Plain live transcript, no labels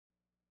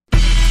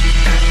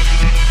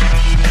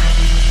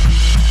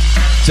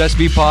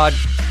SB Pod.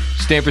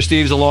 Stanford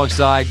Steve's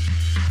alongside.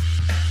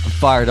 I'm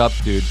fired up,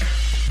 dude.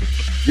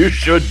 You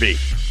should be.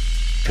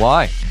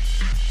 Why?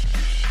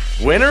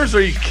 Winners?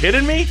 Are you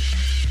kidding me?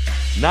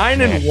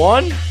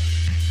 9-1?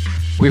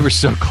 We were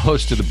so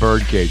close to the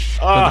birdcage.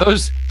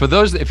 For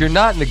those, if you're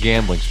not in the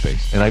gambling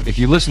space, and if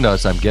you listen to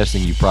us, I'm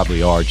guessing you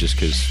probably are, just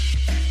because,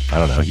 I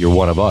don't know, you're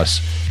one of us.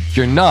 If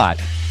you're not,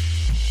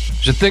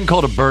 there's a thing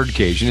called a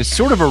birdcage, and it's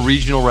sort of a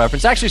regional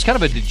reference. Actually, it's kind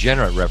of a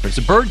degenerate reference.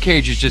 A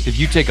birdcage is just if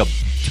you take a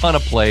ton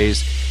of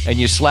plays and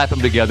you slap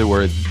them together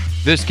where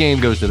this game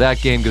goes to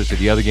that game, goes to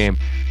the other game,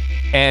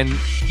 and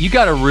you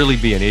got to really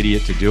be an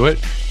idiot to do it.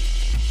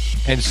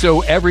 And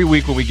so every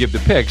week when we give the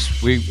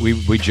picks,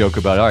 we joke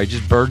about, all right,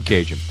 just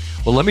birdcage them.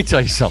 Well, let me tell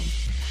you something.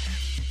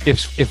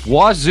 If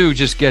Wazoo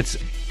just gets,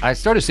 I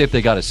started to say if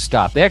they got to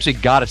stop. They actually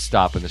got to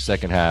stop in the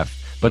second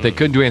half, but they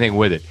couldn't do anything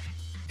with it.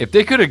 If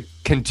they could have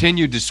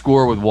continued to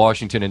score with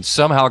Washington and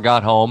somehow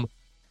got home,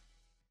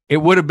 it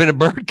would have been a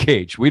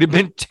birdcage. We'd have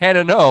been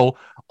 10-0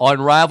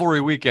 on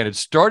rivalry weekend. It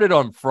started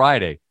on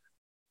Friday.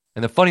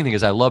 And the funny thing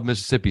is, I love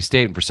Mississippi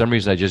State, and for some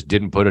reason, I just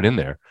didn't put it in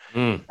there.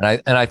 And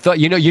I thought,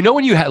 you know,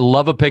 when you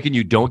love a pick and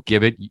you don't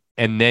give it,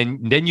 and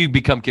then you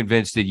become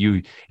convinced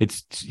that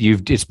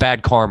it's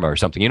bad karma or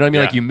something. You know what I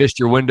mean? Yeah. Like you missed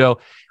your window,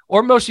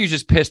 or most of you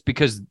just pissed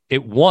because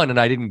it won and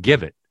I didn't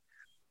give it.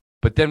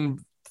 But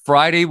then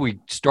Friday we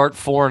start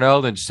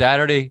 4-0. Then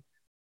Saturday,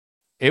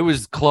 it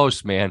was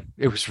close, man.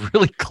 It was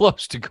really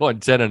close to going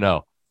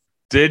 10-0.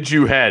 Did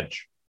you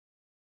hedge?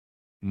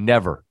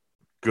 Never.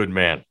 Good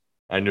man.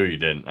 I knew you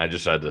didn't. I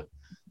just had to.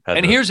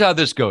 Here's how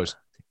this goes.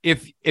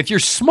 If you're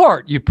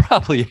smart, you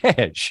probably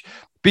hedge,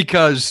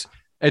 because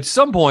at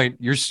some point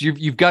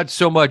you've got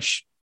so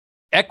much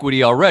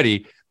equity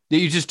already that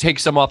you just take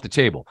some off the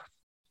table.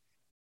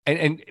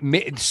 And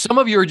some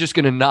of you are just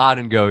going to nod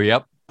and go,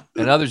 yep.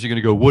 And others are going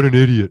to go, what an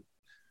idiot.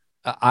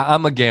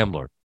 I'm a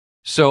gambler.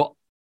 So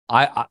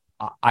I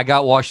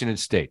got Washington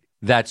State.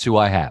 That's who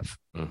I have.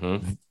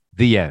 Mm-hmm.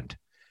 The end.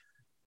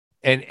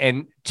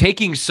 And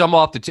taking some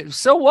off the table.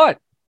 So what?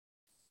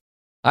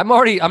 I'm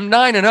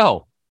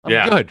 9-0.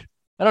 I'm good.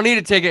 I don't need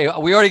to take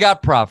it. We already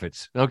got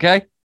profits.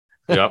 Okay.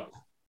 Yep.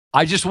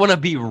 I just want to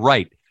be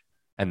right.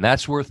 And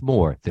that's worth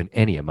more than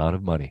any amount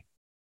of money.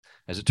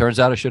 As it turns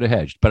out, I should have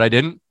hedged, but I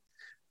didn't.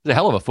 It's a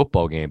hell of a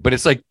football game, but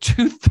it's like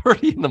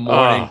 2:30 in the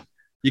morning.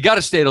 You got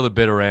to stay till the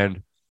bitter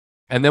end.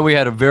 And then we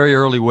had a very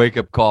early wake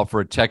up call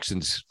for a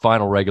Texans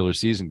final regular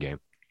season game.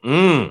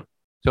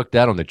 Took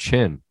that on the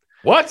chin.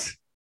 What?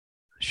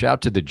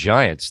 Shout to the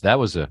Giants. That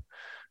was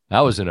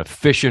an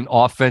efficient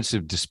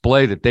offensive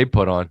display that they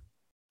put on.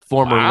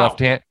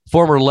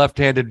 Former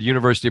left-handed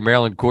University of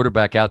Maryland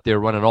quarterback out there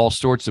running all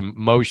sorts of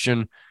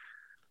motion,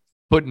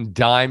 putting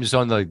dimes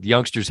on the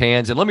youngsters'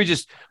 hands. And let me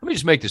just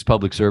make this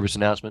public service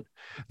announcement.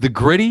 The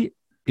gritty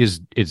is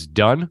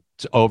done.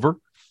 It's over.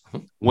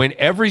 When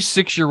every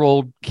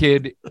 6-year-old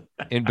kid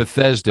in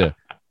Bethesda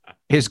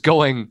is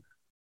going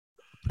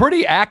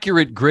pretty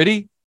accurate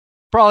gritty,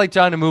 probably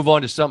time to move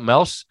on to something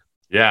else.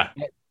 Yeah.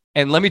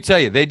 And let me tell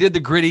you, they did the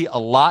gritty a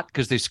lot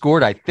because they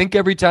scored, I think,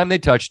 every time they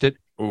touched it.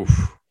 Oof.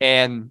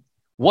 And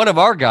one of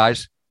our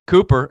guys,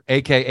 Cooper,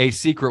 a.k.a.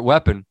 Secret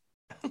Weapon,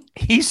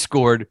 he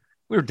scored.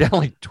 We were down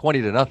like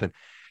 20-0.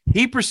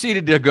 He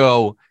proceeded to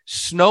go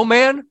Snow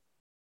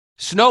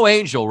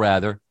Angel,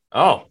 rather.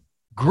 Oh.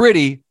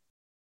 Gritty,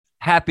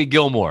 Happy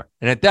Gilmore.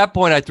 And at that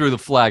point, I threw the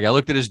flag. I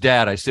looked at his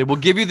dad. I said, we'll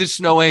give you the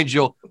Snow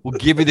Angel. We'll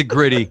give you the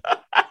gritty.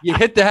 You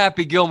hit the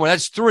Happy Gilmore.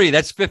 That's 3.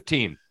 That's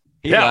 15.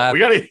 We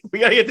gotta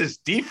get this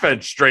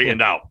defense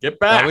straightened out. Get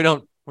back.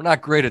 No, we're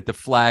not great at the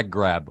flag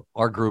grab.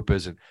 Our group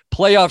isn't.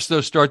 Playoffs,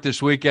 though, start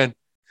this weekend.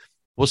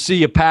 We'll see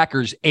you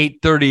Packers,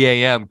 8:30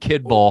 a.m.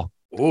 kid ball.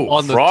 Ooh,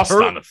 on the frost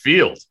on the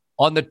field.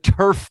 On the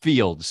turf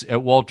fields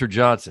at Walter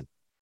Johnson.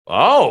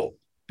 Oh.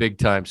 Big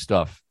time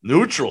stuff.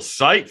 Neutral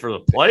site for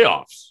the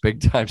playoffs. Big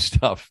time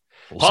stuff.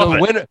 Love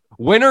it.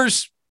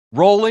 Winners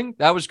rolling.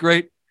 That was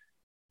great.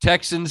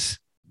 Texans,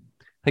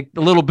 I think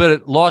a little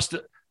bit lost.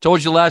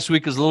 Told you last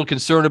week, I was a little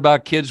concerned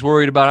about kids,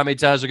 worried about how many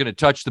times they're going to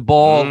touch the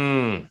ball.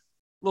 A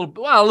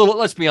little.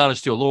 Let's be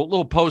honest, too. A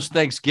little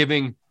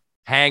post-Thanksgiving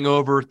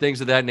hangover,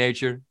 things of that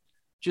nature.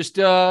 Just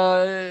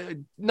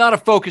not a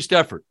focused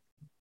effort.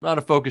 Not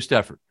a focused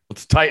effort.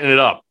 Let's tighten it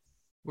up.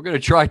 We're going to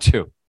try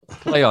to.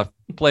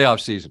 Playoff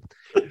season.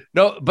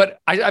 No, but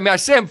I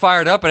say I'm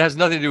fired up. It has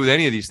nothing to do with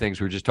any of these things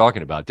we were just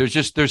talking about.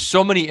 There's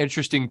so many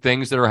interesting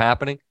things that are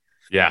happening.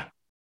 Yeah.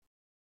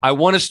 I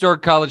want to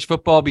start college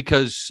football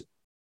because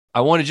I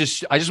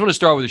just want to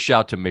start with a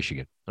shout to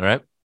Michigan. All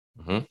right.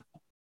 Mm-hmm.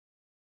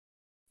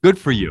 Good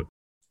for you.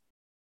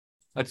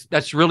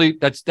 That's really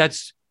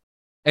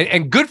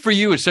and good for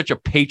you is such a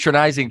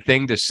patronizing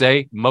thing to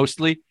say.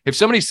 Mostly, if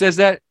somebody says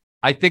that,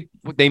 I think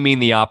they mean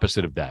the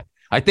opposite of that.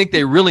 I think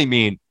they really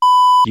mean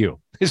you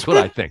is what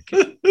I think.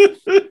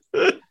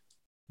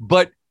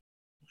 But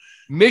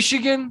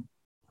Michigan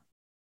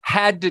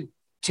had to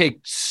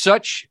take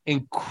such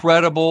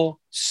incredible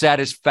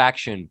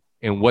satisfaction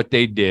in what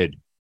they did,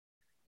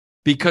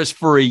 because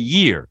for a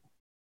year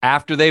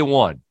after they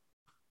won,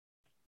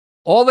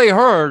 all they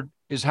heard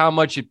is how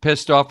much it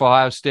pissed off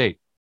Ohio State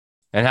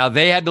and how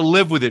they had to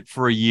live with it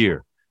for a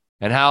year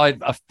and how it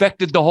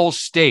affected the whole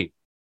state.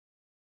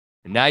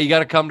 And now you got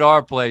to come to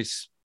our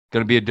place.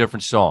 Going to be a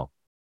different song.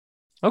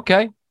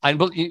 Okay. You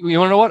want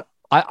to know what?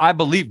 I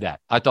believe that.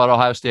 I thought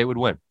Ohio State would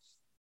win.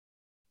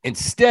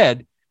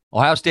 Instead,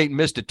 Ohio State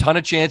missed a ton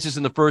of chances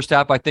in the first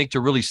half, I think, to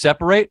really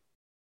separate.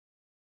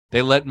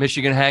 They let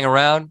Michigan hang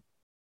around,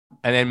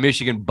 and then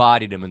Michigan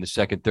bodied them in the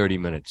second 30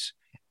 minutes.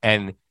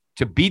 And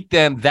to beat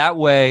them that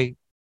way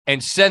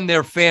and send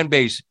their fan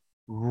base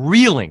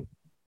reeling,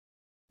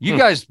 you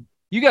guys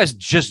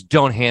just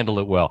don't handle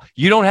it well.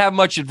 You don't have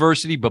much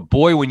adversity, but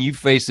boy, when you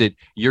face it,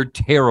 you're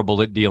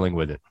terrible at dealing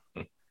with it.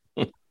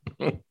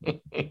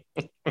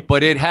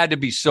 But it had to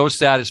be so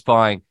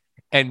satisfying.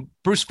 And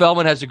Bruce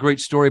Feldman has a great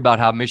story about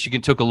how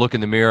Michigan took a look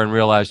in the mirror and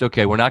realized,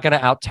 okay, we're not going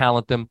to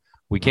out-talent them.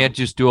 We can't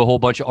just do a whole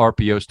bunch of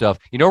RPO stuff.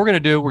 You know what we're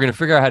going to do? We're going to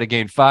figure out how to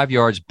gain 5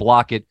 yards,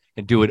 block it,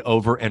 and do it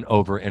over and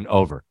over and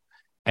over.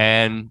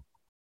 And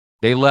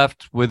they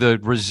left with a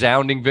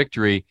resounding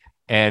victory.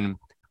 And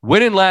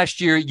winning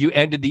last year, you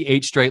ended the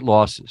 8 straight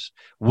losses.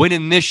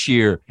 Winning this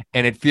year,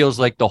 and it feels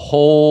like the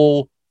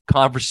whole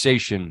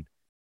conversation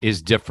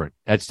is different.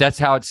 That's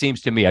how it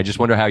seems to me. I just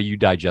wonder how you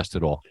digest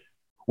it all.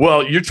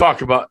 Well, you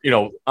talk about,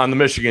 on the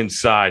Michigan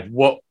side,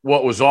 what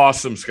was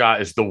awesome, Scott,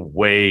 is the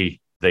way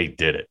they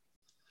did it.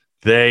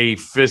 They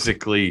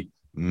physically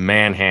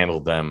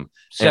manhandled them.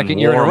 Second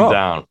year in a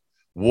row.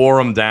 Wore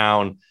them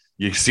down.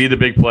 You see the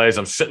big plays.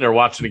 I'm sitting there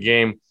watching the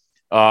game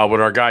with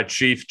our guy,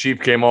 Chief.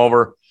 Chief came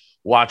over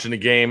watching the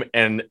game.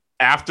 And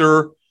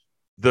after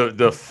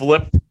the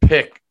flip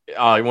pick,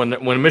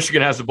 when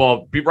Michigan has the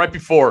ball, right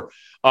before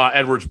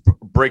Edwards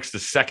breaks the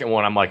second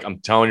one, I'm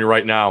telling you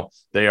right now,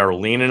 they are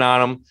leaning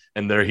on him,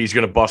 and he's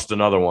going to bust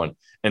another one.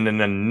 And then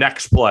the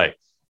next play,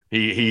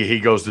 he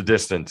goes the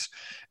distance.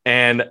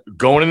 And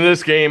going into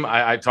this game,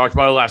 I talked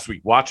about it last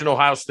week, watching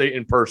Ohio State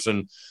in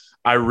person,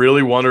 I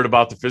really wondered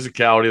about the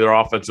physicality of their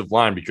offensive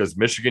line because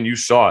Michigan, you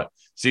saw it.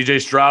 C.J.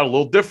 Stroud, a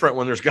little different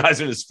when there's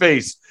guys in his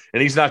face,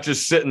 and he's not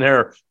just sitting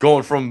there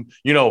going from,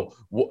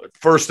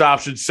 first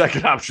option,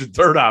 second option,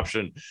 third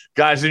option.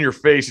 Guys in your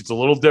face, it's a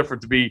little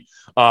different to be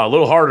a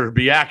little harder to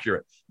be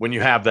accurate when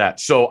you have that.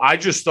 So I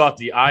just thought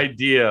the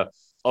idea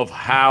of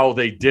how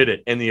they did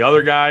it, and the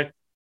other guy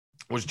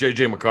was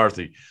J.J.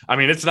 McCarthy. I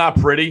mean, it's not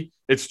pretty.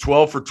 It's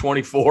 12 for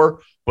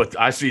 24, but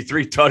I see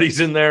 3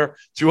 tutties in there,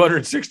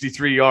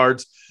 263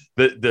 yards.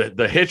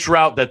 The hitch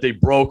route that they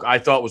broke, I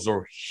thought was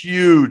a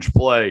huge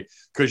play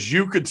because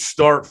you could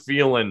start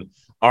feeling,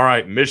 all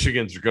right,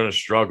 Michigan's going to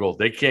struggle.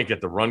 They can't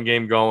get the run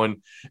game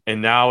going.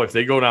 And now if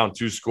they go down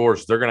 2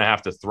 scores, they're going to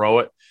have to throw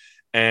it.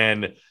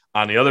 And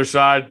on the other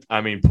side,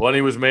 I mean,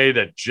 plenty was made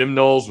that Jim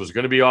Knowles was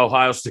going to be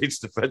Ohio State's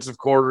defensive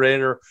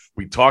coordinator.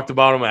 We talked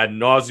about him ad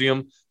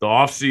nauseum the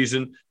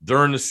offseason,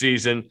 during the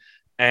season.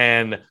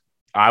 And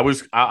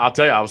I'll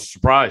tell you, I was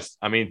surprised.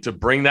 I mean, to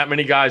bring that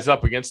many guys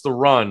up against the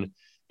run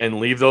and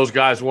leave those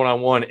guys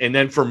one-on-one, and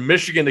then for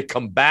Michigan to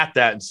combat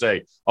that and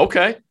say,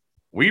 okay,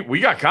 we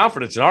got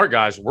confidence in our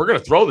guys. We're going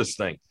to throw this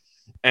thing.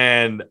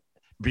 And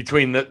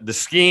between the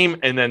scheme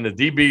and then the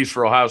DBs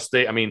for Ohio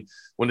State, I mean,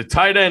 when the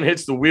tight end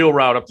hits the wheel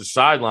route up the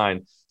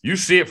sideline, you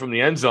see it from the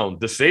end zone.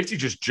 The safety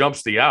just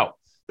jumps the out.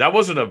 That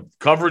wasn't a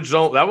coverage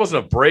zone. That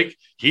wasn't a break.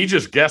 He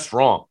just guessed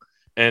wrong.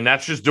 And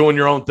that's just doing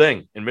your own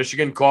thing. And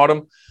Michigan caught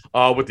him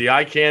with the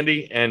eye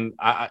candy. And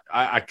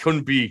I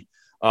couldn't be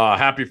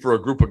happy for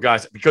a group of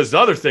guys, because the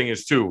other thing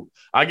is too,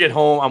 I get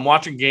home, I'm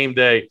watching game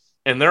day,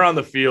 and they're on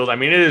the field. I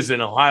mean, it is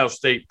an Ohio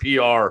State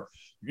PR,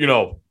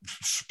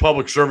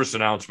 public service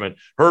announcement.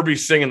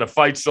 Herbie's singing the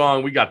fight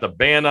song. We got the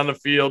band on the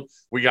field.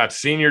 We got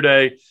senior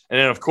day. And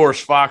then, of course,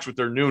 Fox with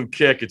their noon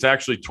kick. It's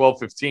actually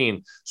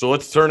 12:15. So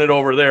let's turn it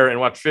over there and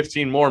watch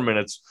 15 more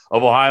minutes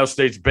of Ohio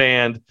State's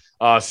band,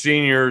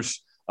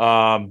 seniors,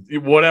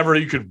 whatever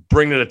you could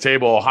bring to the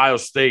table, Ohio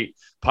State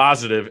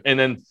positive. And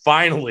then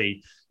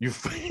finally,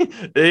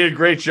 they did a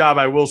great job,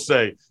 I will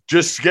say,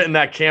 just getting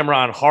that camera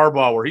on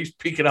Harbaugh where he's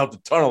peeking out the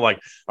tunnel like,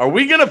 are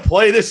we going to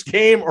play this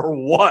game or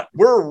what?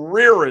 We're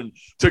rearing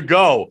to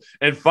go.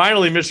 And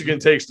finally, Michigan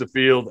takes the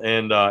field,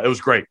 and it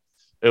was great.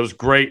 It was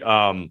great.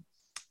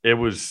 It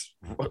was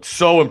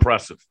so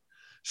impressive.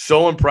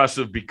 So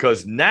impressive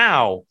because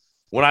now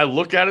when I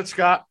look at it,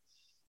 Scott,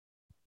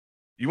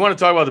 you want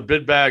to talk about the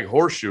bid bag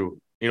horseshoe.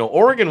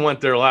 Oregon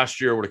went there last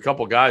year with a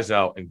couple guys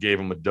out and gave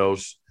them a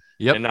dose.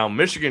 Yep. And now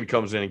Michigan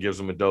comes in and gives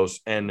them a dose.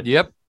 And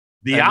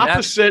the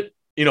opposite,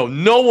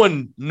 no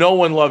one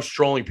loves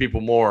trolling people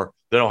more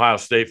than Ohio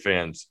State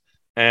fans.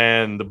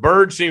 And the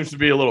bird seems to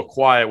be a little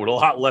quiet with a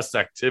lot less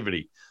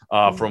activity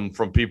from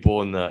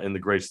people in the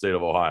great state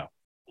of Ohio.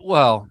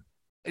 Well,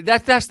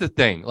 that's the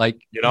thing.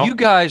 Like, you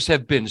guys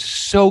have been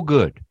so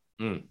good.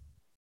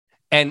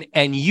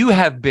 And you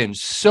have been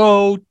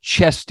so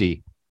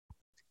chesty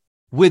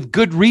with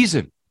good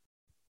reason.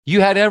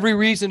 You had every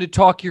reason to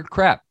talk your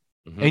crap.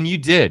 Mm-hmm. And you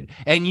did.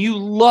 And you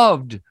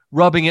loved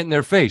rubbing it in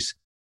their face.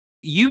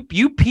 You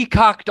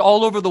peacocked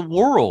all over the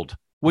world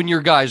when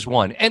your guys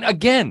won. And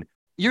again,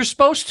 you're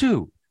supposed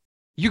to.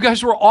 You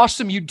guys were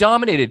awesome. You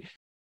dominated.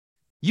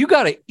 you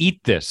got to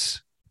eat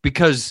this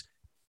because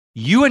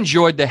you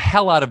enjoyed the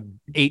hell out of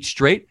 8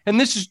 straight, and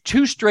this is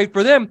 2 straight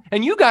for them,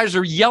 and you guys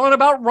are yelling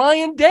about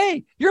Ryan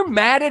Day. You're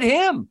mad at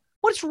him.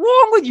 What's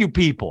wrong with you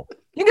people?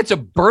 You think it's a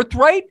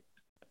birthright?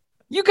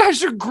 You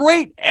guys are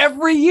great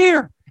every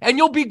year, and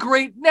you'll be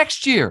great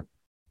next year,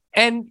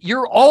 and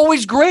you're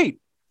always great.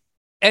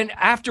 And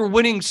after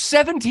winning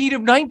 17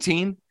 of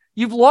 19,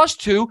 you've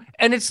lost 2,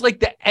 and it's like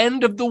the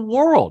end of the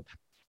world.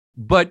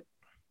 But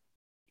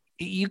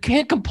you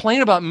can't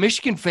complain about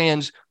Michigan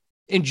fans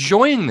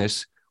enjoying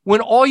this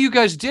when all you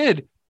guys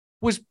did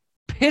was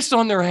piss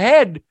on their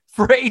head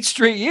for 8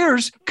 straight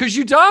years because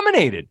you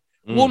dominated.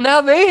 Well,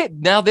 now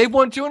they've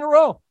won 2 in a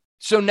row.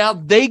 So now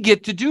they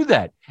get to do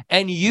that.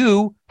 And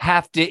you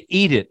have to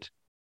eat it.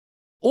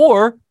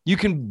 Or you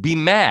can be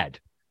mad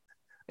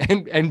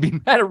and be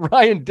mad at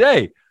Ryan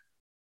Day.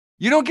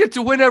 You don't get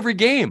to win every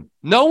game.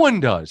 No one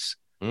does.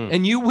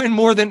 And you win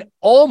more than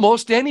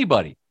almost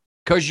anybody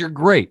because you're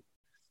great.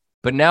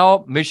 But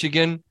now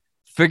Michigan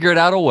figured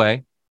out a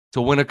way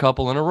to win a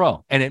couple in a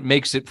row, and it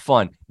makes it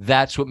fun.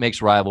 That's what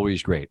makes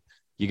rivalries great.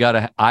 I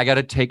got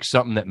to take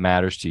something that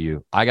matters to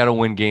you. I got to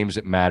win games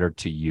that matter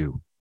to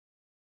you,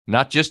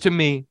 not just to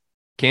me.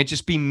 Can't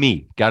just be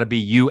me. Got to be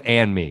you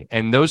and me.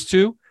 And those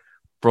two,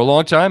 for a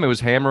long time, it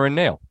was hammer and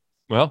nail.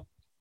 Well,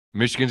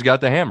 Michigan's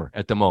got the hammer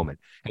at the moment.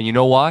 And you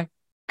know why?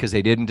 Because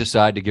they didn't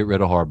decide to get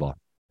rid of Harbaugh.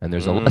 And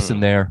there's a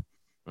lesson there.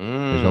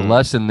 There's a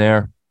lesson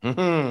there.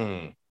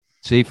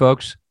 See,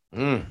 folks?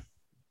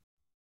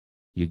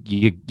 You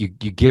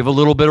give a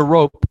little bit of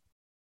rope.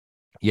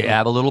 You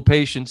have a little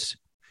patience.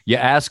 You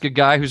ask a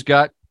guy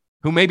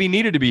who maybe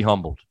needed to be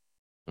humbled.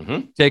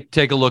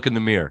 Take a look in the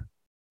mirror.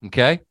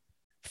 Okay?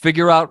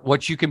 Figure out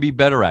what you can be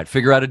better at.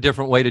 Figure out a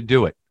different way to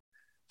do it.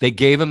 They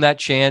gave him that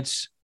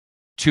chance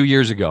 2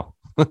 years ago.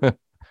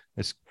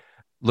 It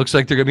looks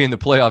like they're going to be in the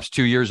playoffs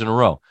 2 years in a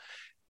row.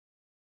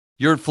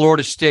 You're at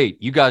Florida State.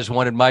 You guys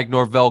wanted Mike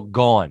Norvell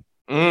gone.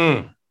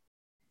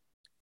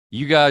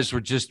 You guys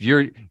were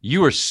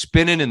you were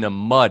spinning in the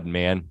mud,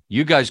 man.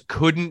 You guys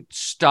couldn't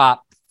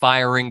stop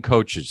firing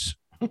coaches.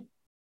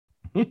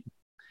 And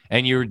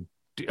we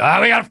got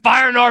to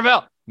fire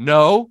Norvell.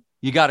 No,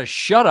 you got to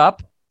shut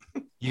up.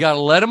 You got to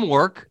let him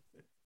work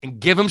and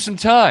give him some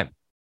time.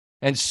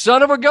 And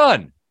son of a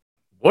gun.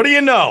 What do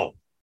you know?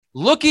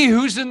 Looky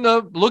who's in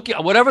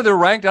whatever they're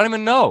ranked. I don't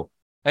even know.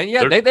 And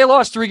yeah, they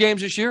lost 3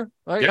 games this year.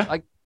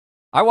 I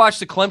watched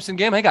the Clemson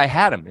game. I think I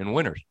had them in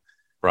winners.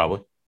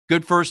 Probably.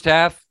 Good first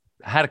half.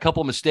 Had a couple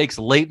of mistakes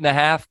late in the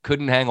half.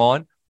 Couldn't hang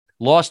on.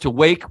 Lost to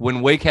Wake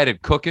when Wake had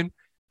it cooking.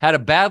 Had a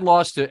bad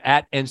loss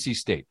at NC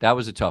State. That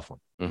was a tough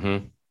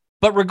one.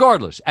 But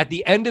regardless, at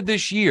the end of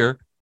this year,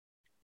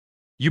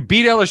 you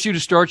beat LSU to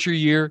start your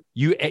year.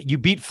 You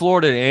beat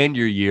Florida to end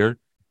your year.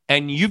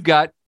 And you've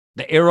got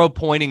the arrow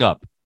pointing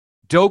up.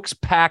 Doak's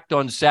packed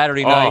on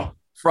Saturday night.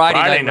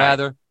 Friday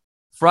night.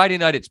 Friday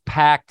night, it's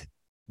packed.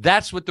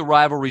 That's what the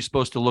rivalry's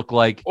supposed to look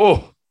like.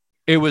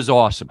 It was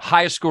awesome.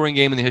 Highest scoring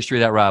game in the history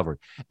of that rivalry.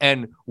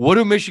 And what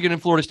do Michigan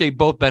and Florida State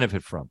both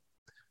benefit from?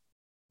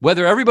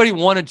 Whether everybody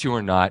wanted to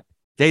or not,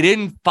 they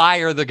didn't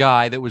fire the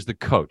guy that was the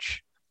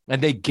coach.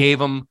 And they gave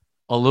him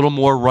a little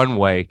more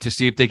runway to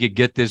see if they could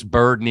get this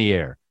bird in the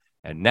air.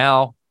 And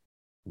now,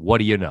 what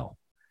do you know?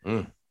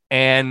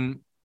 And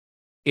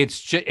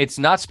it's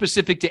not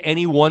specific to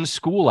any one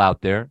school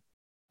out there.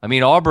 I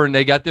mean, Auburn,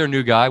 they got their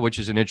new guy, which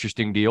is an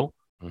interesting deal.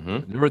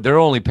 They're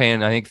only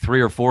paying, I think,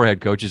 3 or 4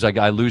 head coaches.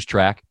 I lose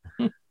track.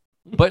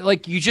 But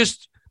like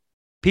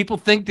people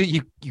think that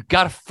you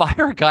got to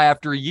fire a guy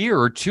after a year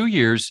or 2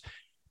 years.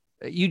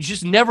 You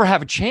just never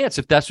have a chance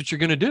if that's what you're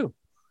going to do.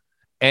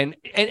 And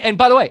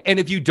by the way, and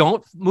if you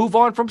don't move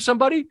on from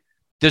somebody,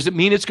 does it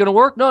mean it's going to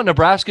work? No,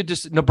 Nebraska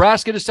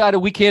decided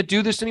we can't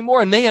do this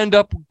anymore, and they end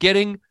up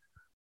getting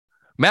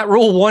Matt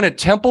Rule won at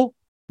Temple,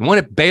 won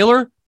at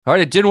Baylor. All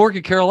right, it didn't work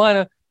at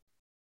Carolina.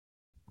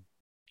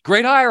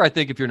 Great hire, I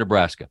think, if you're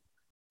Nebraska.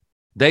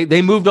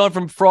 They moved on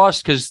from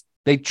Frost because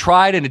they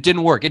tried and it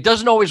didn't work. It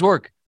doesn't always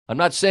work. I'm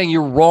not saying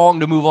you're wrong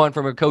to move on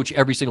from a coach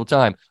every single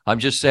time. I'm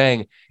just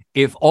saying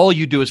if all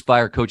you do is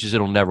fire coaches,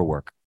 it'll never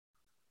work.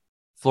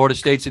 Florida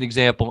State's an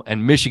example,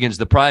 and Michigan's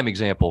the prime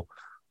example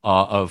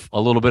of a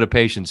little bit of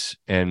patience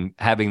and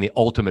having the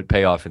ultimate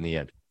payoff in the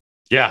end.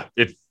 Yeah,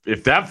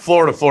 if that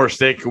Florida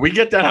State, can we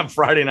get that on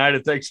Friday night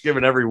at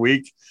Thanksgiving every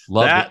week?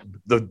 Loved it.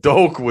 The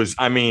Doak was,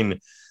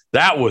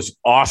 that was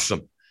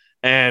awesome.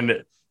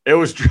 And I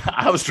was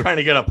trying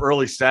to get up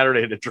early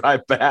Saturday to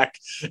drive back,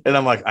 and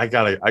I'm like, I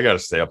gotta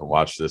stay up and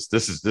watch this.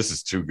 This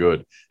is too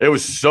good. It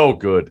was so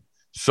good.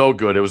 So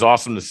good. It was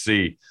awesome to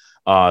see.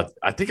 I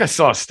think I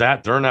saw a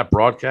stat during that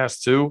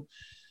broadcast too.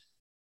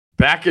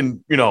 Back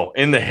in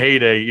the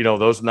heyday,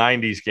 those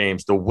 90s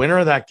games, the winner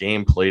of that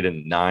game played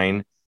in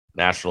 9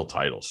 national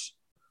titles.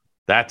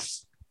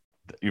 That's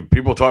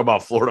people talk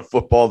about Florida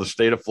football, the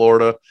state of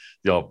Florida.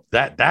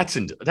 That's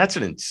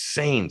an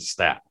insane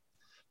stat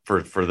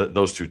for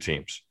those two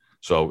teams.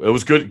 So it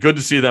was good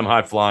to see them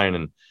high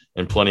flying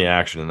and plenty of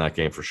action in that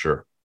game for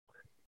sure.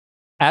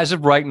 As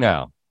of right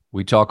now,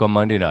 we talk on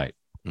Monday night.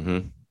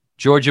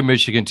 Georgia,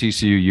 Michigan,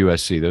 TCU,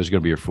 USC. Those are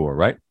going to be your 4,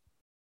 right?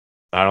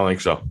 I don't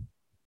think so.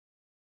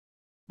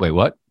 Wait,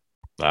 what?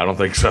 I don't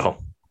think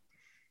so.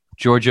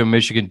 Georgia,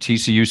 Michigan,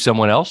 TCU,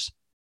 someone else?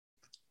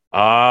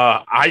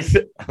 I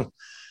think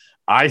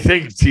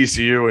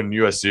TCU and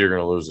USC are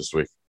going to lose this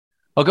week.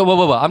 Okay,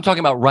 well, I'm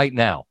talking about right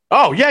now.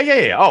 Oh,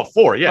 yeah. Oh,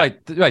 4, yeah.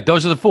 Right.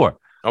 Those are the 4.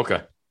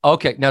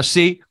 Okay. Now,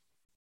 see,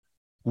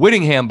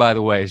 Whittingham, by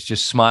the way, is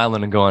just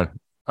smiling and going,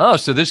 oh,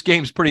 so this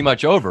game's pretty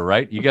much over,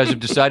 right? You guys have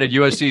decided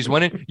USC's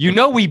winning. You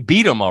know we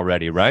beat them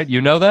already, right?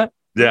 You know that?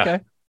 Yeah. Okay.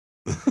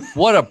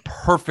 What a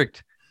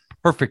perfect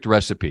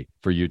recipe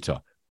for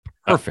Utah.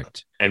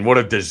 Perfect. And what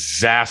a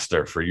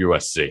disaster for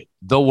USC.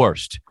 The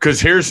worst.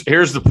 Because here's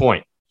the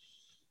point,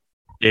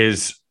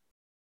 is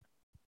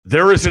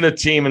there isn't a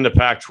team in the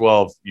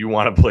Pac-12 you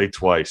want to play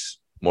twice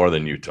more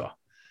than Utah.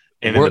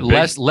 And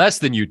less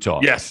than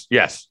Utah. Yes.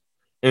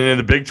 And in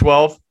the Big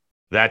 12,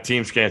 that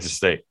team's Kansas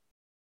State.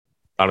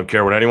 I don't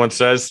care what anyone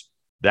says.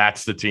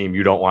 That's the team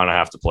you don't want to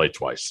have to play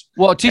twice.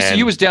 Well,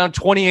 TCU was down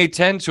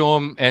 28-10 to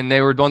them, and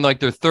they were on like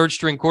their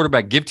third-string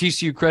quarterback. Give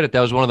TCU credit. That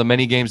was one of the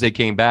many games they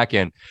came back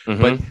in.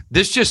 Mm-hmm. But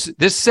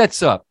this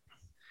sets up,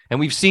 and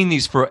we've seen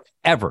these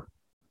forever,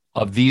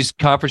 of these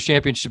conference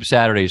championship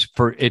Saturdays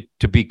for it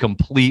to be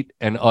complete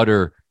and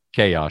utter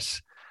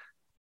chaos.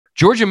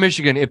 Georgia,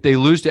 Michigan, if they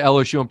lose to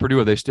LSU and Purdue,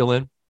 are they still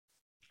in?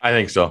 I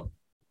think so.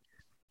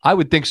 I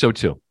would think so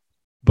too,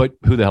 but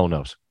who the hell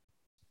knows?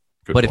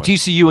 Good but point. if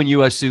TCU and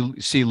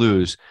USC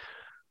lose,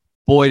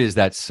 boy, does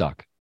that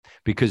suck,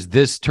 because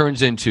this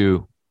turns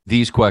into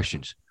these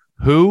questions: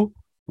 who,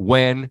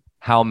 when,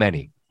 how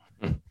many?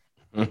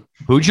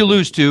 Who'd you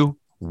lose to?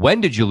 When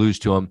did you lose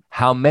to them?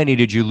 How many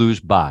did you lose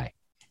by?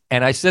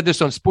 And I said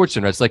this on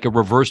SportsCenter. It's like a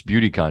reverse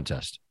beauty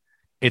contest.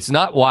 It's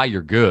not why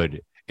you're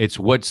good. It's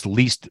what's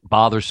least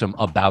bothersome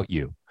about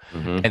you.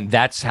 Mm-hmm. And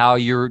that's how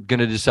you're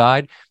going to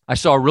decide. I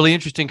saw a really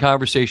interesting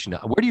conversation.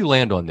 Where do you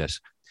land on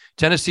this?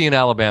 Tennessee and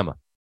Alabama.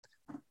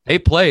 They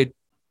played.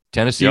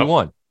 Tennessee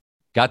won.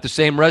 Got the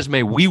same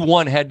resume. We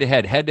won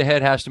head-to-head.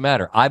 Head-to-head has to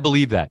matter. I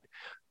believe that.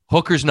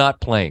 Hooker's not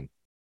playing.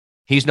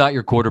 He's not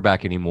your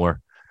quarterback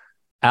anymore.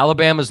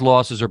 Alabama's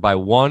losses are by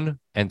 1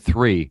 and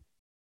 3.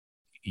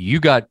 You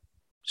got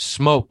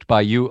smoked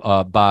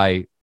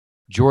by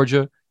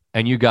Georgia,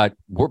 and you got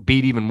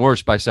beat even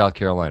worse by South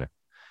Carolina.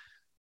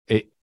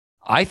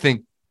 I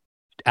think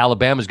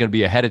Alabama's going to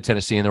be ahead of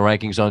Tennessee in the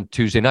rankings on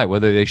Tuesday night,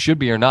 whether they should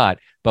be or not.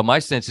 But my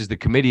sense is the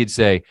committee would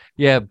say,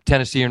 yeah,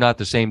 Tennessee are not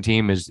the same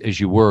team as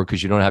you were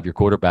because you don't have your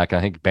quarterback. I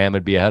think Bama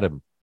would be ahead of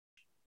them.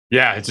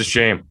 Yeah, it's a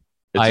shame.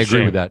 I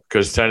agree with that.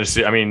 Because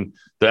Tennessee, I mean,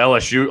 the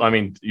LSU, I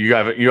mean, you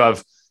have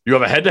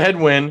a head-to-head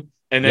win,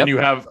 and then you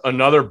have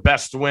another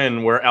best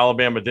win where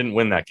Alabama didn't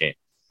win that game.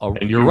 Oh,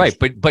 and you're right.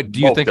 But do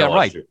you think I'm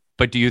right?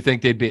 But do you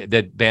think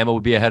that Bama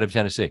would be ahead of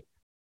Tennessee?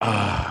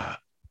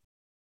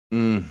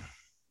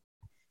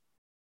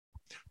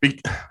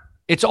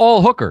 It's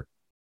all Hooker.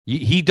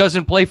 He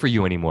doesn't play for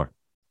you anymore.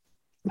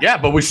 Yeah,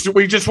 but we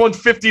just won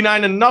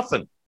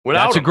 59-0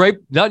 without. That's him. a great.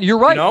 No, you're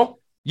right.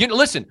 You know,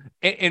 listen.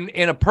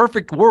 In a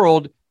perfect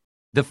world,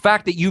 the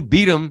fact that you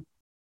beat him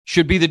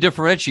should be the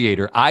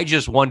differentiator. I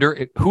just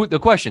wonder the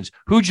questions: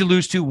 who'd you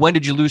lose to? When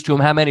did you lose to him?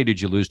 How many did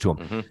you lose to him?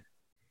 Mm-hmm.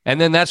 And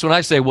then that's when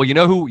I say, well, you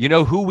know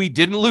who we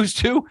didn't lose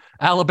to?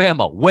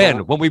 Alabama.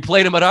 When we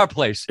played them at our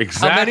place.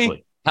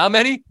 Exactly. How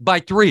many? By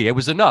 3. It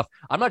was enough.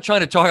 I'm not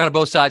trying to talk out of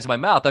both sides of my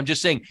mouth. I'm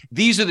just saying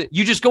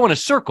you just go in a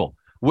circle.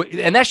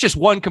 And that's just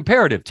one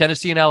comparative,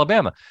 Tennessee and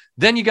Alabama.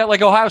 Then you got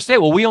like Ohio State.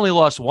 Well, we only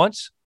lost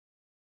once.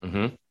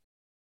 Mm-hmm.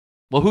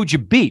 Well, who'd you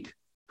beat?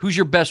 Who's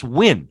your best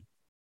win?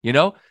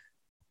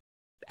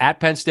 At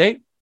Penn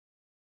State?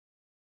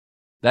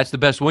 That's the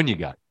best win you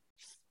got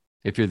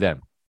if you're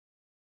them.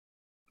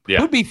 Yeah.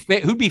 Who'd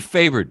be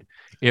favored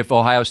if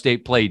Ohio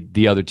State played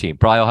the other team?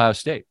 Probably Ohio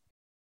State.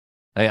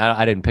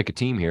 I didn't pick a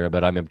team here,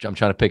 but I'm trying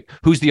to pick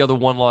who's the other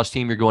one-loss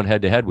team you're going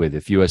head-to-head with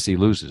if USC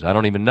loses. I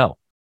don't even know.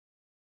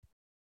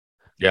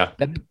 Yeah.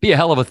 That'd be a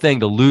hell of a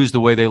thing to lose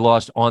the way they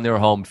lost on their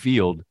home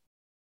field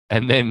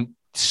and then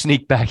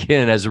sneak back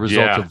in as a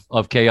result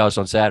of chaos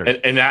on Saturday.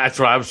 And that's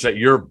what I would say.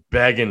 You're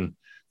begging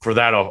for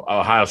that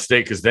Ohio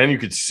State, because then you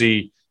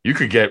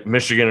could get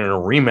Michigan in a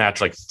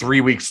rematch like 3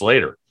 weeks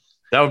later.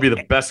 That would be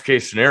the best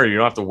case scenario. You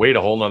don't have to wait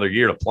a whole nother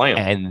year to play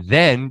them. And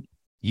then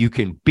you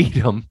can beat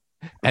them,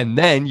 and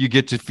then you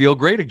get to feel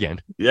great again.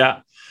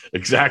 Yeah,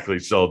 exactly.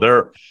 So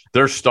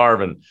they're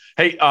starving.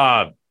 Hey,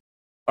 our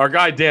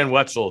guy Dan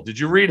Wetzel, did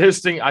you read his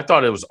thing? I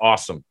thought it was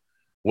awesome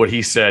what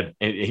he said.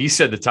 And he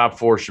said the top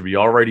 4 should be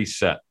already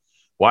set.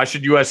 Why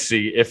should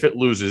USC, if it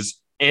loses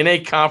in a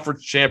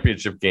conference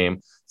championship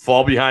game,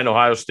 fall behind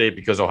Ohio State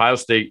because Ohio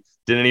State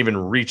didn't even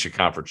reach a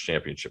conference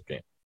championship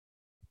game?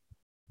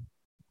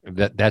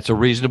 That's a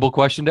reasonable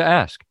question to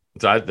ask.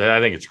 So I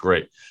think it's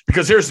great,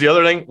 because here's the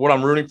other thing, what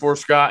I'm rooting for,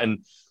 Scott,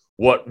 and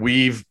what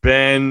we've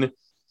been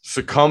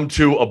succumbed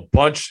to a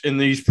bunch in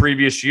these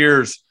previous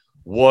years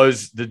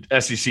was the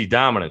SEC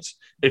dominance.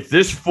 If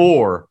this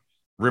 4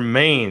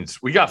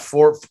 remains, we got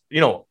 4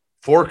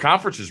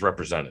 conferences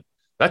represented.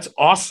 That's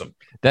awesome.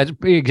 That's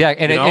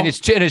exactly, and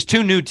it's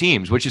two new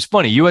teams, which is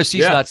funny.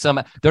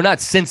 USC's they're not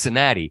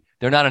Cincinnati.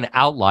 They're not an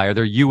outlier.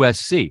 They're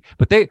USC.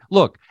 But they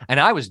look, and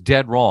I was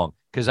dead wrong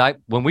because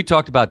when we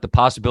talked about the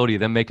possibility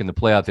of them making the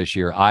playoff this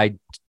year, I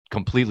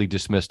completely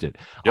dismissed it.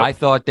 Yep. I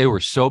thought they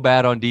were so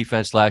bad on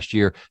defense last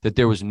year that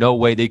there was no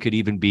way they could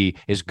even be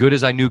as good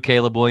as I knew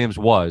Caleb Williams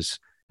was.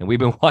 And we've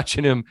been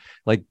watching him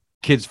like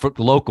kids for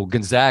local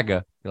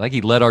Gonzaga. Like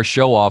he led our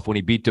show off when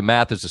he beat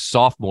DeMath as a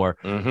sophomore.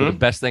 Mm-hmm. The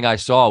best thing I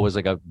saw was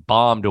like a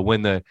bomb to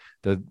win the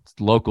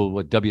local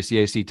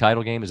WCAC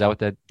title game. Is that what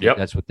that? Yep.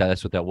 That's what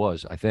that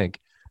was. I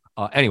think.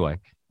 Anyway,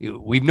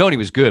 we've known he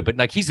was good, but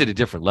like he's at a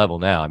different level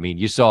now. I mean,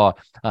 you saw.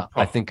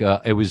 I think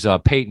it was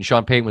Peyton.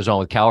 Sean Payton was on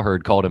with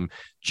Cowherd. Called him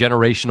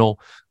generational.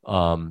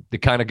 The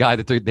kind of guy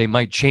that they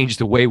might change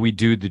the way we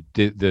do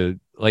the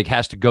like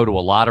has to go to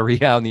a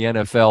lottery out in the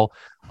NFL.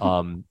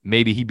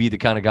 Maybe he'd be the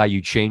kind of guy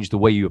you change the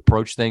way you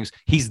approach things.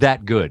 He's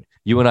that good.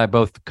 You and I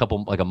both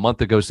a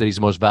month ago said he's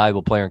the most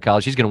valuable player in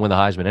college. He's going to win the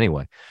Heisman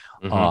anyway.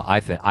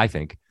 Mm-hmm. I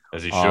think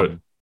as he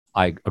should.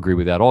 I agree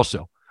with that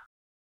also.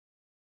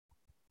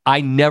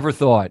 I never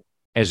thought,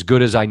 as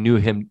good as I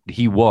knew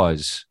he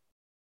was,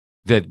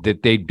 that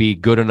they'd be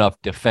good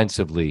enough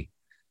defensively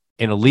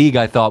in a league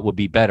I thought would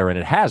be better, and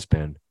it has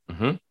been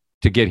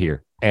to get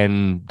here.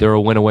 And they're a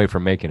win away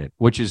from making it,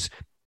 which is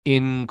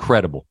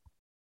incredible.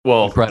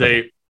 Well,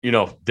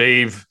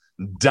 they've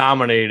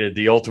dominated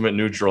the ultimate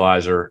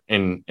neutralizer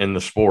in the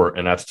sport,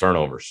 and that's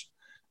turnovers.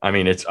 I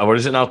mean, it's what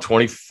is it now,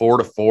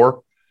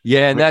 24-4?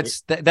 Yeah, and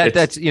that's like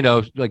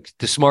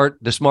the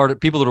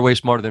smart people that are way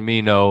smarter than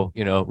me know,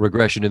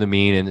 regression to the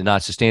mean and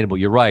not sustainable.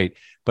 You're right,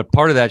 but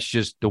part of that's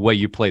just the way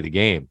you play the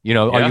game.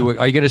 Are you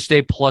going to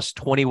stay plus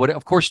 20? What?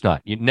 Of course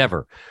not. You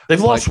never.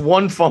 They've lost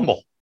one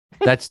fumble.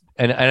 That's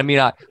and I mean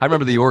I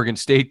remember the Oregon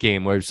State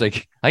game where it's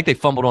like I think they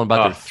fumbled on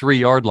about their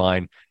 3-yard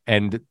line,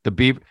 and the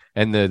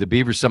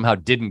Beavers somehow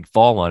didn't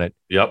fall on it.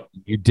 Yep.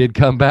 You did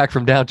come back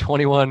from down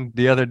 21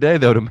 the other day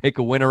though to make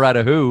a winner out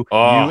of you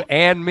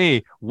and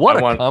me. What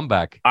a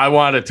comeback! I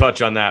wanted to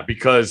touch on that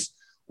because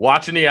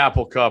watching the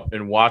Apple Cup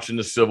and watching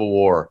the Civil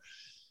War,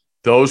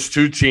 those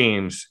two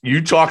teams.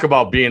 You talk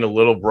about being a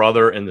little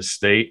brother in the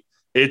state.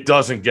 It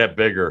doesn't get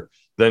bigger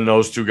than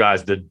those two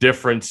guys. The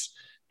difference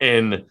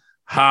in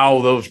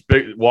how those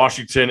big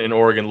Washington and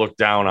Oregon look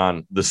down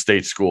on the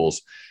state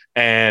schools.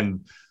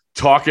 And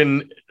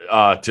talking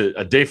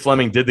to Dave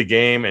Fleming did the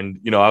game, and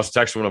I was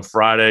texting him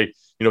Friday,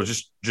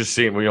 just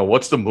seeing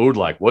what's the mood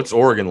like, what's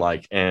Oregon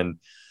like, and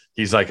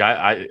he's like,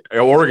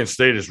 Oregon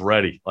State is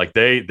ready, like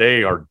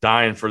they are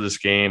dying for this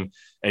game,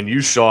 and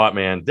you saw it,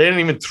 man. They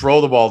didn't even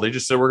throw the ball; they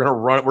just said we're gonna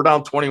run it. We're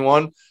down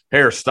 21.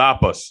 Here,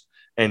 stop us.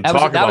 And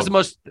that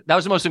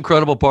was the most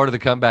incredible part of the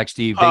comeback,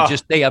 Steve.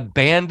 They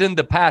abandoned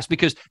the pass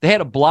because they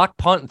had a block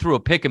punt and threw a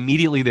pick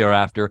immediately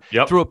thereafter.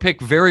 Yep. Threw a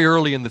pick very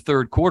early in the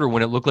third quarter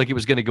when it looked like it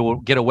was going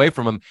to get away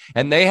from them.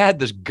 And they had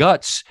this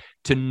guts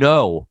to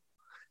know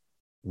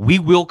we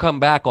will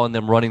come back on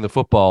them running the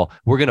football.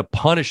 We're going to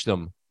punish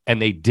them,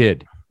 and they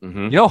did.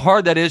 Mm-hmm. You know how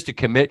hard that is to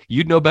commit?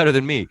 You'd know better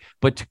than me.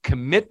 But to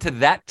commit to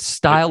that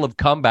style of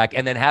comeback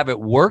and then have it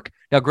work.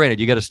 Now, granted,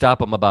 you got to stop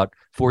them about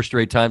 4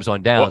 straight times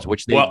on downs,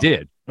 which they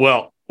did.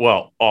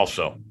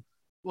 Also,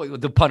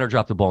 the punter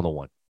dropped the ball in the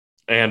 1.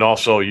 And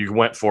also, you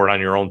went for it on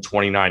your own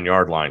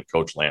 29-yard line,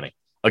 Coach Lanning.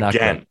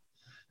 Again.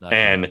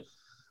 And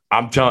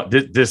I'm telling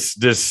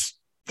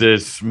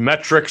this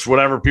metrics,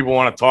 whatever people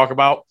want to talk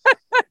about,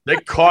 they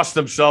cost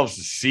themselves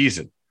the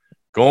season.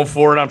 Going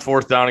for it on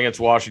 4th down against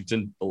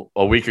Washington 2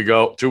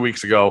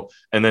 weeks ago,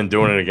 and then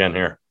doing it again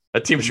here.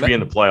 That team should be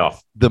in the playoff.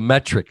 The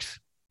metrics.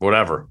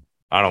 Whatever.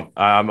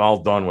 I'm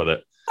all done with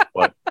it.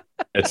 But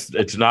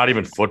it's not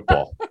even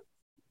football.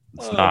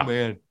 It's not.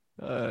 Man.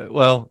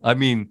 Well, I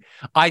mean,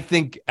 I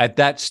think at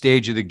that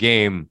stage of the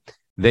game,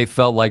 they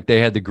felt like they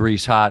had the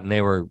grease hot, and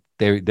they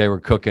were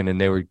cooking,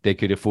 and they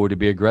could afford to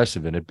be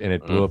aggressive, and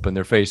it blew up in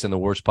their face in the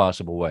worst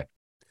possible way.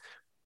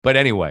 But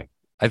anyway,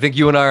 I think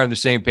you and I are on the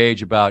same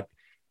page about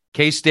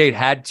K-State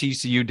had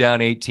TCU down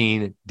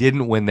 18,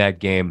 didn't win that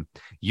game.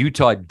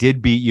 Utah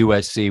did beat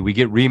USC. We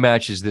get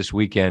rematches this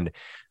weekend.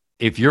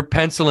 If you're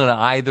penciling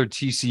either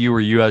TCU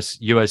or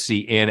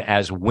USC in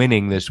as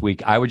winning this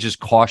week, I would just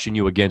caution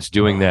you against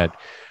doing that.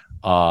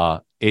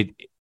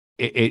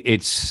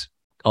 It's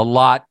a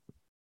lot.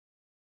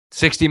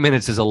 60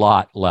 minutes is a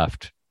lot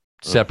left,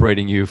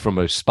 separating you from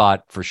a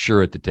spot for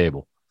sure at the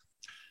table.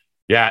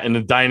 Yeah, and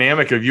the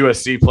dynamic of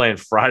USC playing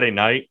Friday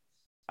night,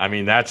 I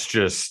mean, that's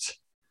just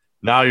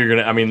now you're going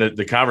to – I mean,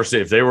 the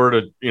conversation, if they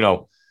were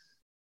to,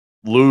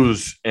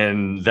 lose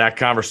and that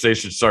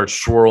conversation starts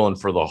swirling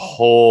for the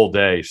whole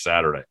day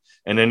Saturday.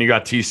 And then you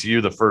got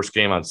TCU the first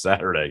game on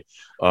Saturday.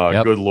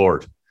 Good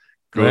Lord.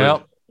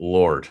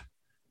 Lord.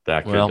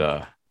 That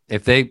could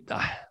if they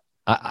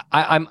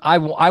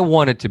I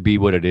want it to be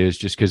what it is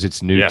just because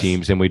it's new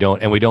teams and we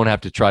don't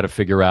have to try to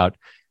figure out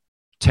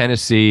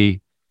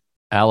Tennessee,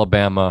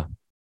 Alabama,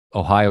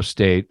 Ohio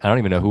State. I don't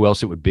even know who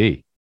else it would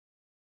be.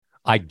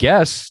 I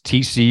guess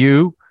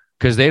TCU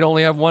because they'd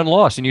only have one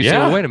loss. And you say,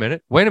 well, wait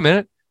a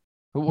minute.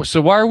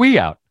 So why are we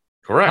out?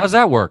 Correct. How's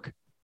that work?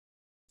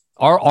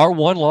 Our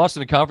one loss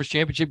in the conference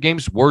championship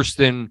games worse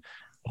than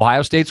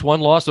Ohio State's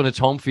one loss on its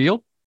home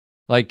field?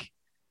 Like,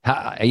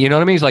 you know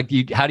what I mean? It's like,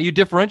 how do you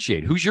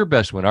differentiate? Who's your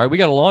best win? All right, we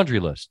got a laundry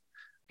list.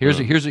 Here's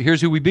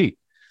who we beat.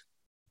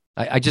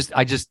 I just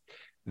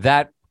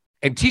that,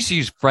 and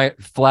TCU's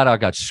flat out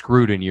got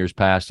screwed in years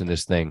past in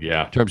this thing.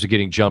 Yeah, in terms of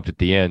getting jumped at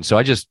the end.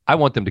 So I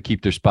want them to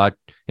keep their spot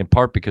in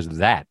part because of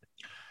that.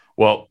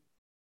 Well,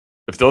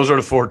 if those are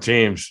the 4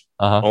 teams,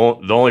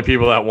 the only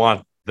people that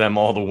want them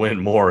all to win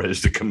more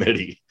is the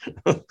committee.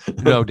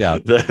 No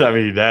doubt. I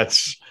mean,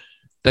 that's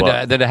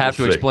then to have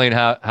to explain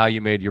how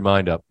you made your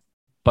mind up.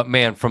 But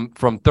man, from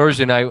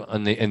Thursday night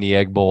in the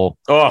Egg Bowl,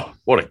 oh,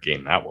 what a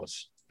game that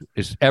was!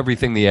 Is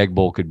everything the Egg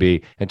Bowl could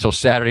be until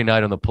Saturday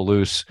night on the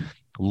Palouse,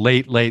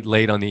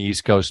 late on the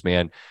East Coast.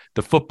 Man,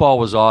 the football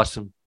was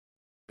awesome.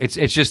 It's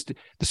just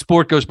the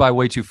sport goes by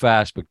way too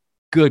fast. But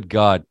good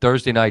God,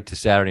 Thursday night to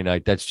Saturday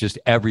night, that's just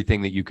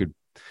everything that you could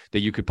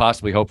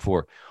possibly hope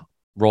for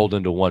rolled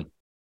into one.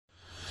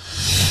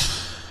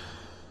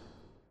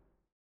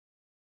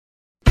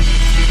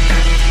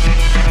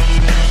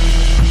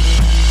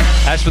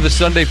 As for the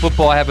Sunday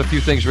football, I have a few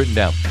things written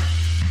down.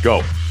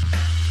 Go.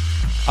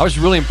 I was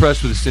really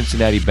impressed with the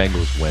Cincinnati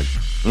Bengals win.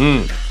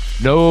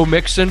 No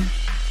Mixon,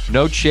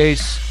 no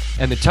Chase,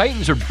 and the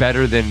Titans are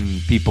better than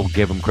people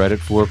give them credit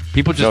for.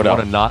 People just want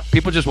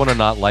to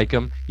not like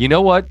them. You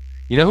know what?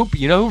 You know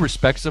who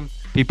respects them?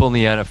 People in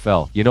the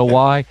NFL. You know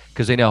why?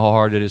 Because they know how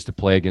hard it is to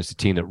play against a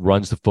team that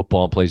runs the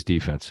football and plays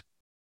defense.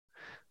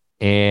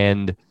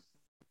 And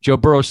Joe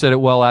Burrow said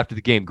it well after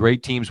the game.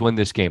 Great teams win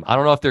this game. I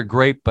don't know if they're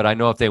great, but I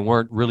know if they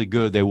weren't really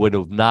good, they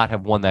would not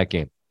have won that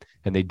game.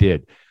 And they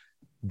did.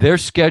 Their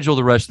schedule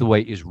the rest of the way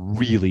is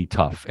really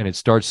tough. And it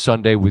starts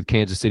Sunday with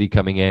Kansas City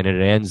coming in,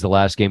 and it ends the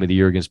last game of the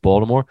year against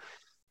Baltimore.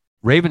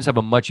 Ravens have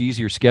a much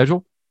easier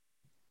schedule.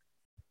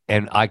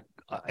 And I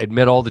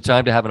admit all the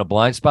time to having a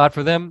blind spot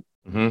for them.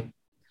 Mm-hmm.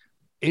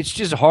 It's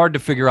just hard to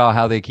figure out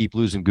how they keep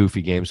losing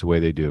goofy games the way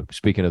they do.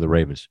 Speaking of the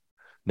Ravens.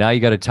 Now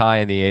you got a tie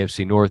in the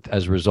AFC North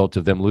as a result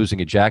of them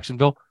losing at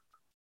Jacksonville.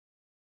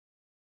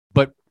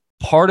 But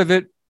part of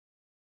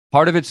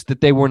it's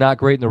that they were not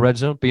great in the red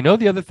zone. But you know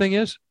the other thing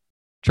is,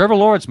 Trevor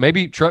Lawrence,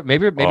 maybe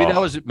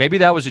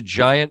that was a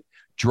giant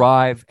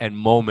drive and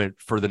moment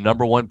for the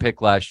number 1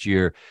 pick last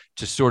year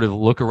to sort of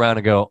look around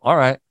and go, all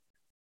right,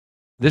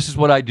 this is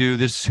what I do.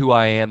 This is who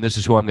I am. This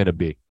is who I'm going to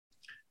be.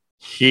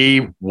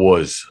 He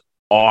was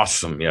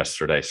awesome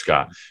yesterday,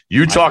 Scott.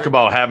 You talk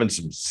about having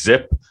some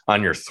zip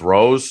on your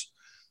throws.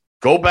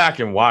 Go back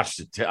and watch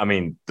the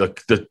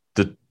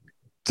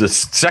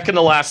second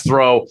to last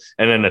throw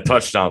and then the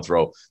touchdown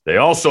throw. They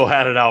also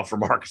had it out for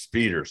Marcus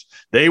Peters.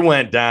 They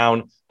went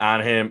down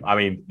on him. I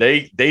mean,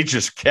 they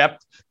just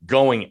kept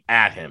going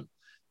at him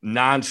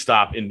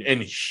nonstop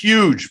in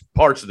huge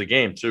parts of the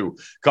game too.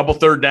 A couple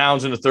third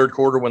downs in the third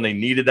quarter when they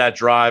needed that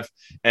drive.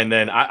 And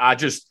then I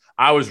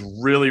was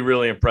really,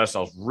 really impressed.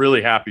 I was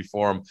really happy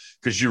for him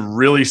because you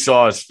really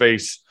saw his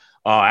face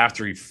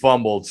after he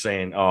fumbled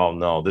saying, oh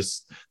no,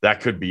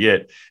 that could be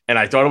it. And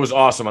I thought it was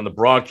awesome on the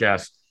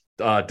broadcast.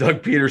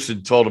 Doug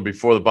Peterson told him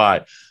before the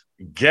bye,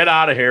 get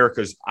out of here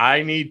because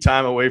I need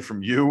time away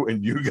from you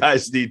and you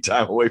guys need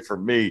time away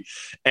from me.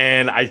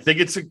 And I think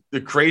it's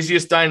the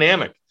craziest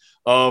dynamic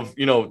of,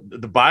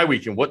 the bye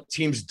week and what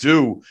teams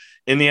do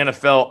in the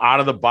NFL out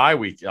of the bye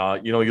week.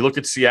 You look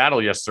at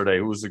Seattle yesterday,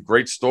 who was a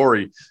great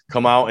story,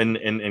 come out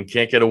and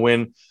can't get a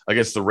win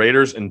against the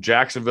Raiders, and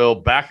Jacksonville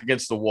back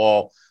against the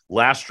wall.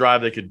 Last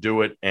drive, they could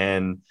do it,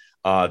 and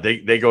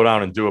they go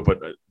down and do it.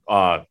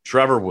 But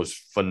Trevor was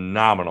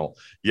phenomenal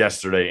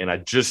yesterday, and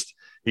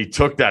he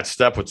took that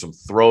step with some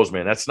throws,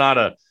 man. That's not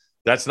a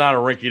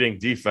rinky-dink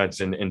defense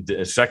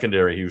in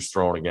secondary he was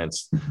thrown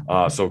against.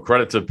 So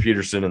credit to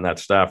Peterson and that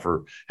staff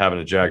for having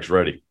the Jags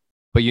ready.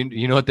 But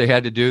you know what they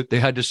had to do? They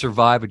had to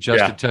survive a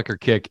Justin Tucker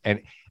kick.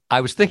 And I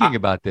was thinking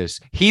about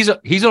this. He's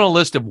on a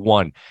list of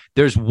one.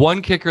 There's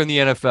one kicker in the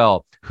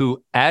NFL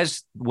who,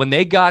 when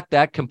they got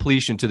that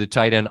completion to the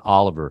tight end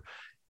Oliver,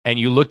 and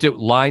you looked at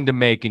line to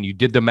make and you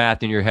did the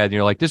math in your head, and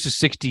you're like, this is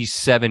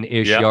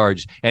 67-ish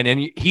yards. And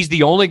then he's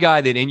the only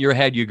guy that in your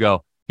head you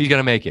go, he's going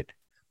to make it.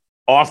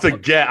 Off the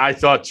get, I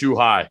thought too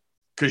high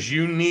because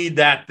you need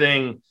that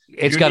thing.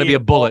 It's got to be a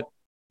bullet.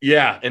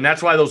 Yeah, and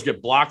that's why those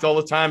get blocked all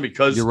the time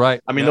because you're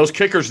right. I mean, those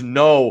kickers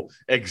know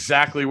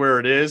exactly where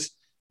it is,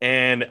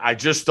 and I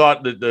just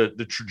thought that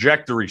the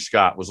trajectory,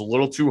 Scott, was a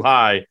little too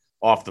high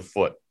off the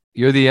foot.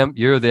 You're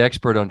the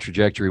expert on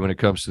trajectory when it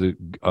comes to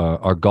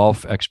our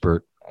golf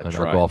expert and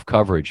our golf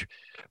coverage.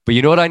 But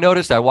you know what I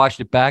noticed? I watched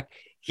it back.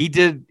 He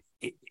did.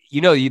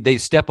 They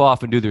step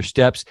off and do their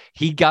steps.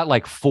 He got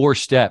like 4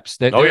 steps.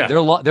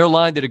 Their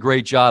line did a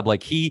great job.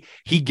 Like he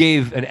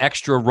gave an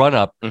extra run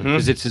up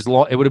because it's it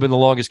would have been the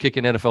longest kick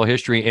in NFL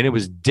history, and it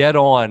was dead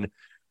on,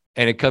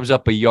 and it comes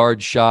up a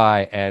yard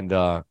shy. And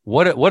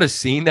what a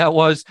scene that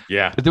was.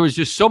 Yeah. But there was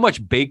just so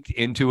much baked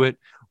into it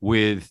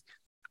with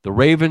the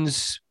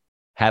Ravens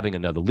having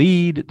another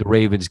lead, the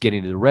Ravens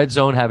getting to the red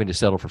zone, having to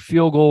settle for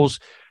field goals,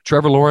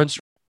 Trevor Lawrence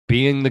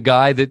being the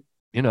guy that,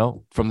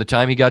 from the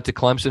time he got to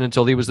Clemson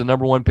until he was the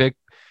number 1 pick,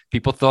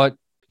 people thought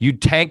you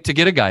tank to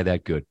get a guy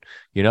that good,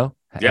 you know?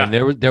 Yeah.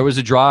 And there was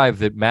a drive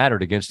that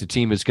mattered against a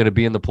team that's going to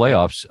be in the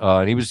playoffs.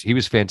 And he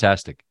was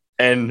fantastic.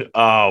 And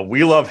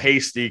we love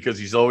Hasty because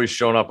he's always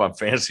shown up on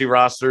fantasy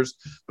rosters,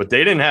 but they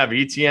didn't have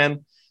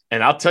ETN.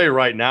 And I'll tell you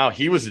right now,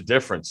 he was a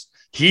difference.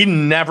 He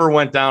never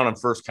went down on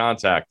first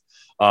contact.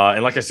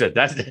 And like I said,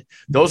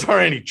 those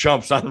aren't any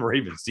chumps on the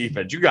Ravens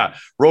defense. You got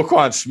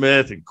Roquan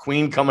Smith and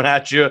Queen coming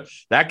at you.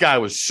 That guy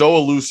was so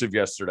elusive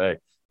yesterday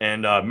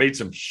and made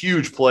some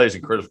huge plays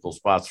in critical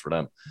spots for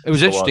them. It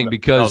was interesting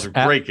because that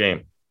was a great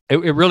game.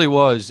 It really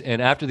was.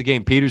 And after the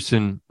game,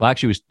 Peterson, well,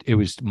 actually it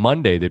was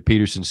Monday that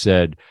Peterson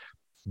said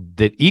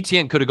that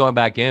ETN could have gone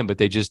back in, but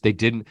they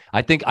didn't.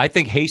 I think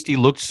Hasty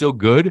looked so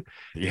good.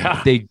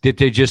 Yeah. They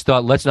just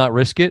thought, let's not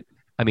risk it.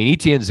 I mean,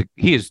 he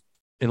is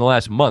in the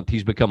last month,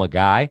 he's become a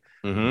guy,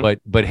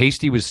 but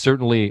Hasty was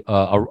certainly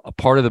a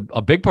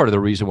big part of the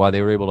reason why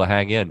they were able to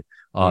hang in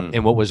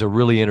what was a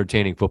really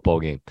entertaining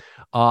football game.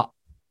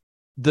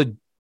 The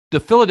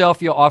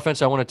Philadelphia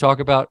offense I want to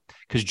talk about,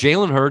 because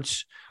Jalen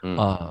Hurts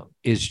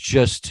is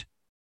just,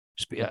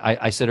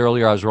 I said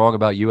earlier I was wrong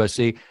about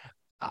USC.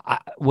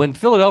 When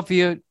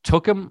Philadelphia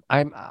took him,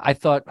 I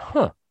thought,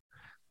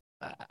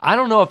 I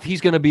don't know if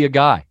he's going to be a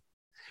guy.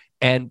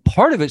 And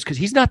part of it's because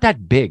he's not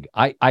that big.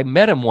 I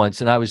met him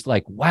once and I was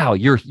like, wow,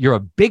 you're a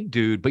big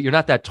dude, but you're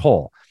not that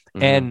tall.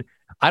 And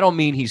I don't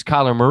mean he's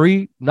Kyler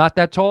Murray, not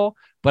that tall,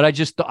 but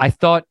I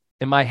thought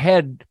in my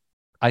head,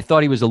 I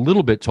thought he was a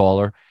little bit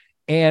taller.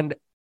 And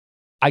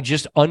I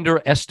just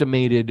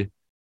underestimated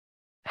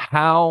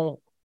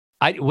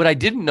what I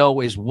didn't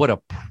know is what a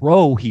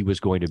pro he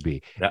was going to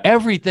be. Yeah.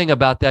 Everything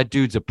about that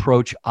dude's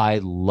approach, I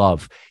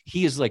love.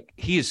 He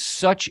is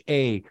such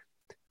a,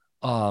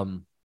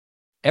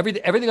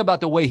 everything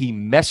about the way he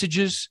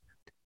messages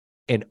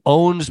and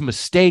owns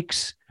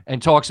mistakes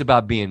and talks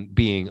about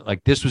being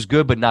like, this was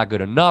good, but not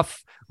good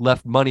enough,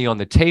 left money on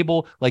the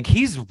table. Like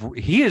he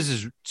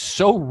is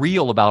so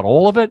real about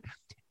all of it.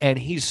 And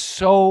he's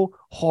so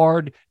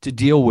hard to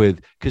deal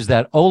with because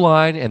that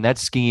O-line and that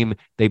scheme,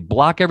 they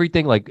block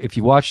everything. Like if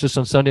you watch this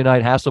on Sunday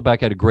night, Hasselbeck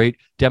had a great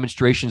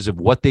demonstrations of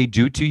what they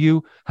do to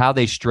you, how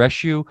they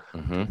stress you.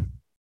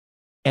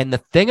 And the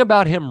thing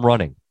about him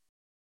running,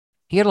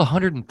 he had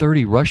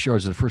 130 rush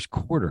yards in the first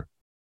quarter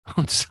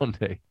on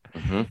Sunday.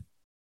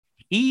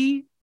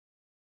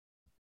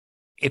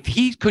 If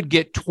he could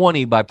get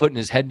 20 by putting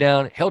his head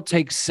down, he'll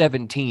take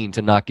 17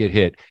 to not get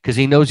hit because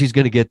he knows he's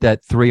going to get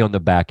that 3 on the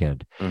back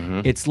end.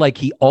 It's like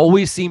he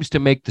always seems to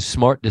make the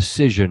smart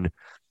decision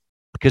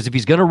because if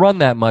he's going to run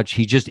that much,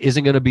 he just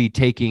isn't going to be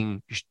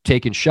taking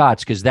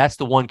shots because that's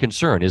the one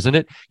concern, isn't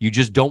it? You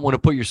just don't want to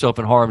put yourself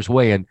in harm's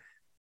way and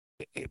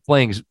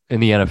playing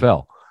in the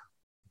NFL.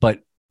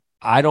 But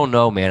I don't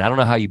know, man. I don't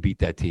know how you beat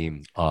that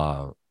team.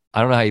 I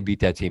don't know how you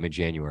beat that team in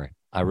January.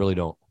 I really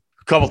don't.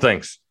 A couple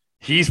things.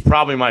 He's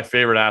probably my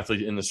favorite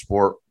athlete in the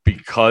sport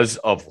because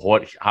of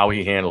how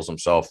he handles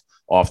himself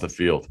off the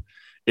field.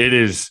 It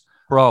is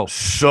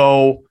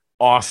so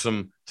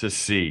awesome to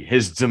see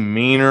his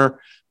demeanor,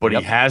 but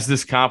he has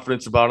this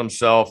confidence about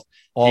himself.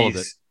 All of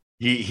it.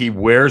 He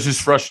wears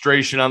his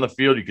frustration on the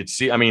field. You could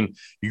see, I mean,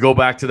 you go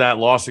back to that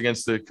loss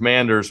against the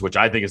Commanders, which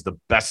I think is the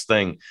best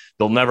thing.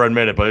 They'll never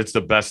admit it, but it's the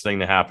best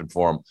thing to happen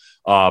for him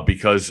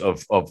because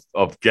of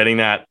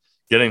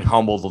getting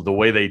humbled the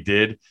way they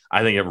did.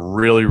 I think it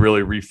really,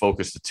 really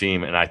refocused the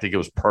team, and I think it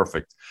was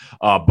perfect.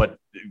 But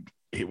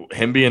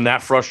him being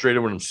that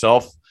frustrated with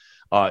himself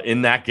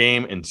in that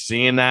game and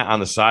seeing that on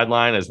the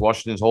sideline as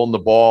Washington's holding the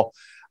ball,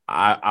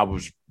 I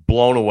was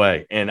blown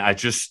away. And I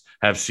just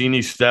have seen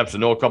these steps. I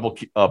know a couple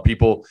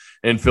people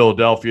in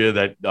Philadelphia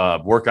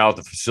that work out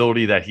the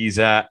facility that he's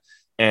at,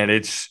 and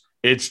it's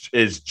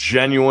as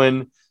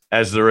genuine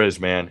as there is,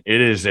 man. He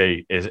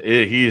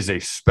is a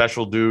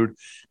special dude.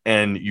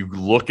 And you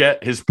look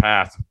at his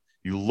path,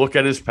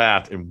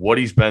 and what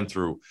he's been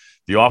through.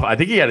 I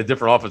think he had a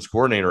different offense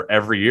coordinator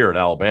every year at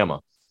Alabama.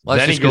 Well,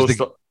 then he goes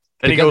to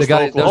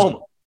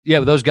Oklahoma.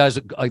 But those guys,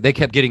 they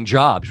kept getting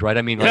jobs, right?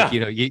 I mean,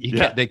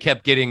 they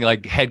kept getting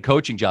like head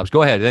coaching jobs.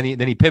 Go ahead.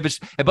 Then he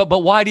pivots. But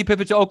why did he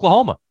pivot to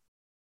Oklahoma?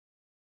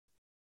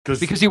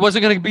 Because he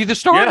wasn't going to be the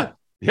starter.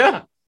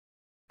 Yeah.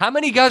 How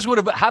many guys would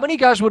have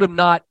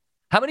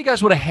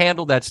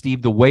handled that,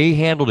 Steve, the way he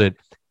handled it?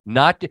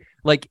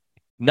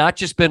 Not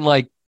just been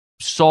like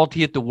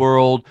salty at the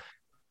world.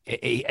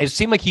 It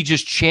seemed like he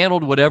just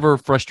channeled whatever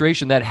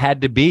frustration that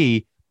had to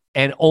be,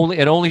 and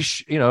only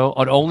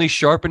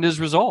sharpened his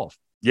resolve.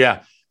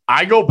 Yeah,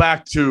 I go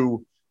back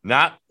to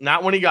not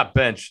when he got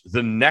benched.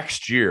 The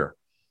next year,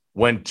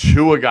 when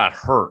Tua got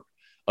hurt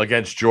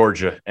against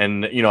Georgia,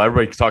 and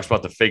everybody talks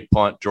about the fake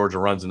punt Georgia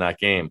runs in that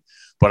game,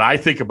 but I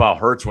think about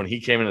Hurts when he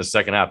came in the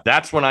second half.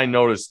 That's when I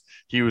noticed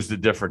he was a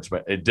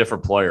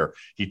different player.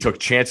 He took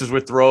chances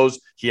with throws.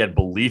 He had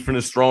belief in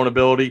his throwing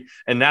ability,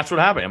 and that's what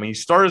happened. I mean, he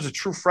started as a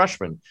true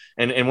freshman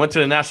and went to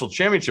the national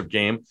championship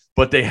game,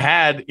 but they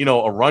had,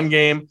 a run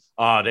game.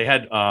 They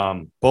had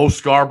Bo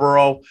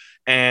Scarborough,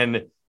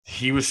 and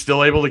he was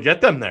still able to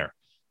get them there.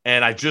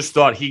 And I just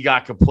thought he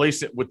got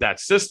complacent with that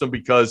system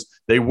because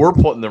they were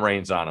putting the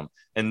reins on him.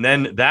 And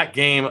then that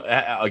game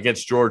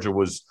against Georgia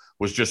was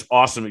just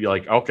awesome. You're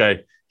like,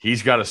 okay,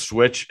 he's got to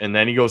switch. And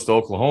then he goes to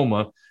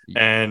Oklahoma.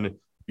 And,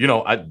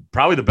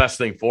 probably the best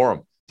thing for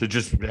him to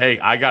just, hey,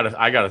 I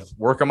gotta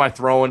work on my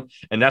throwing.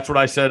 And that's what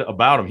I said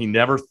about him. He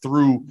never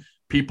threw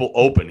people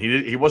open.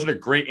 He wasn't a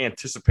great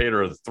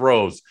anticipator of the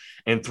throws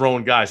and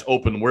throwing guys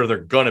open where they're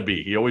going to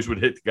be. He always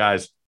would hit the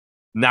guys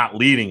not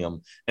leading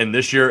them. And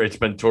this year it's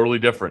been totally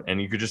different.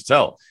 And you could just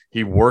tell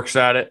he works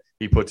at it.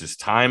 He puts his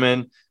time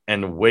in,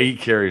 and the way he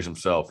carries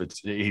himself,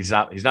 he's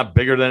not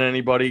bigger than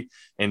anybody.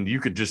 And you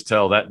could just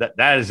tell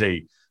that is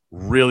a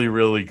really,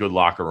 really good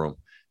locker room.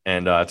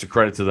 And it's a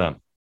credit to them.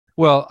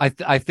 Well,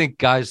 I think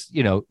guys,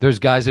 there's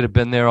guys that have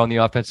been there on the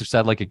offensive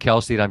side, like a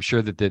Kelsey, and I'm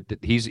sure that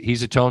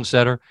he's a tone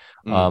setter.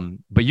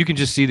 But you can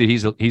just see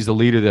that he's the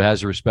leader that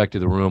has the respect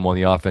of the room on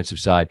the offensive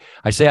side.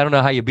 I don't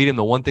know how you beat him.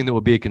 The one thing that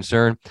would be a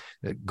concern,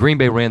 Green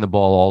Bay ran the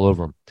ball all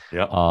over him.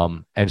 Yeah.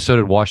 And so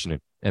did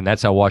Washington. And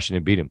that's how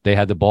Washington beat him. They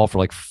had the ball for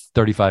like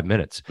 35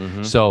 minutes.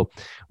 Mm-hmm. So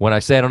when I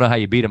say I don't know how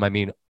you beat him, I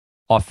mean,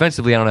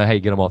 offensively, I don't know how you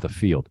get him off the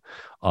field.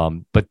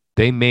 But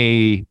they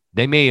may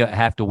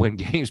have to win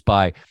games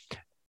by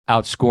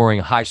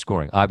outscoring, high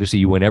scoring. Obviously,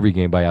 you win every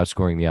game by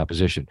outscoring the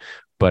opposition.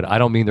 But I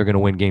don't mean they're going to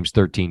win games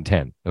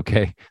 13-10,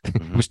 okay?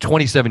 Mm-hmm. It was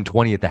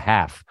 27-20 at the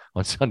half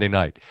on Sunday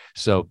night.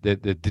 So the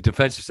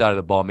defensive side of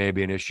the ball may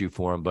be an issue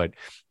for them, but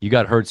you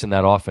got Hurts in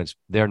that offense.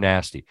 They're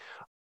nasty.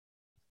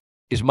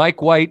 Is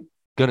Mike White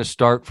going to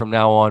start from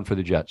now on for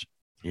the Jets?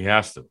 He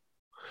has to.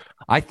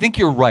 I think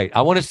you're right.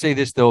 I want to say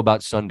this, though,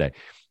 about Sunday.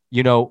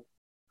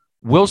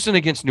 Wilson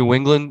against New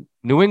England.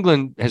 New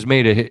England has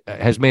made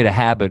a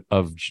habit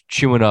of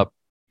chewing up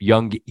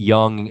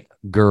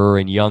younger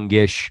and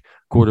youngish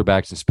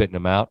quarterbacks and spitting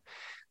them out.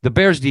 The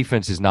Bears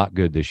defense is not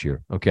good this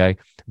year, okay?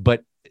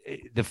 But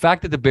the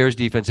fact that the Bears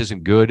defense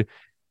isn't good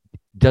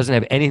doesn't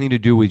have anything to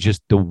do with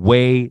just the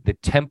way, the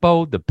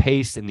tempo, the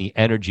pace, and the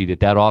energy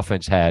that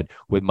offense had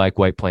with Mike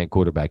White playing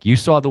quarterback. You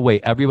saw the way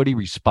everybody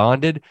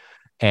responded,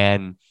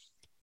 and,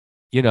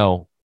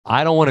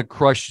 I don't want to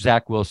crush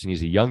Zach Wilson.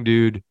 He's a young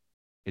dude.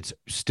 It's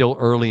still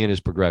early in his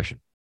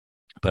progression.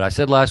 But I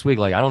said last week,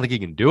 I don't think he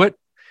can do it.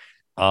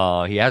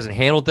 He hasn't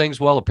handled things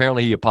well.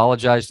 Apparently, he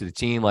apologized to the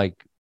team,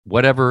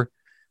 whatever.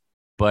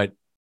 But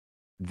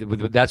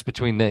that's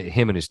between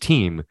him and his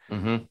team.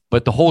 Mm-hmm.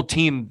 But the whole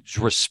team's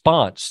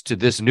response to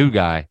this new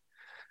guy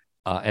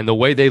and the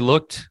way they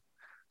looked,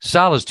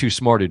 Salah's too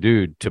smart a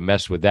dude to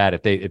mess with that.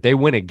 If they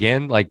win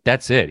again,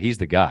 that's it. He's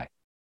the guy.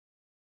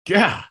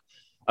 Yeah.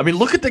 I mean,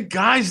 look at the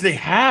guys they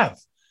have.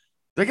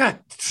 They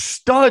got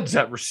studs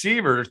at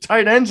receiver. Their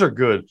tight ends are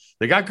good.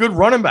 They got good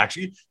running backs.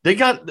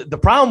 The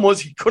problem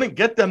was he couldn't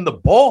get them the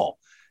ball.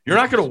 You're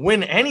not going to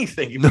win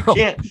anything if you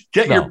can't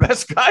get your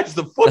best guys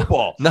the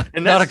football. Not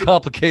a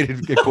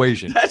complicated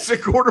equation. That's the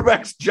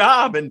quarterback's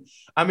job. And,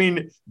 I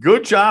mean,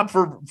 good job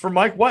for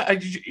Mike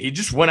White. He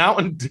just went out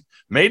and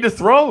made the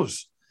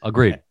throws.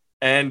 Agreed.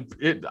 And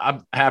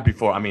I'm happy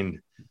for him. I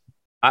mean,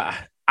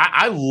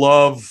 I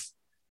love,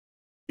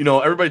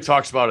 everybody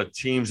talks about a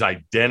team's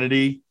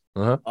identity.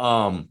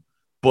 Uh-huh.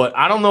 But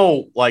I don't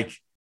know,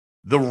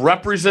 the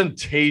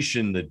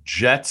representation the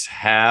Jets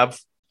have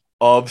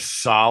of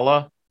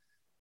Salah,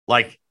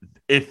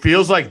 it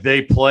feels like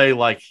they play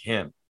like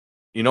him.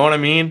 You know what I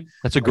mean?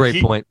 That's a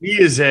great point. He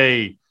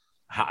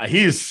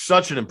is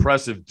such an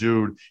impressive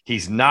dude.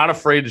 He's not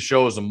afraid to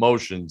show his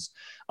emotions.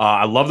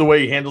 I love the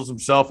way he handles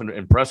himself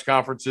in press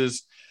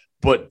conferences,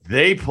 but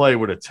they play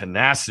with a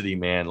tenacity,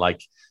 man.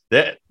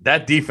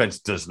 That defense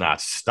does not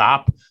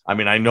stop. I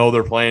mean, I know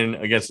they're playing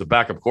against the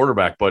backup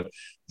quarterback, but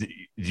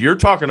you're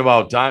talking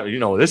about time.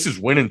 This is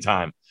winning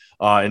time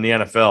in the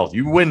NFL.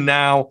 You win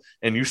now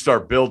and you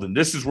start building.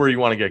 This is where you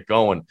want to get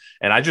going.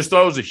 And I just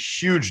thought it was a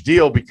huge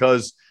deal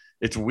because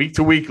it's a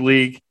week-to-week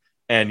league,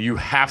 and you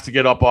have to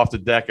get up off the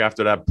deck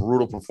after that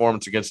brutal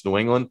performance against New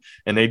England.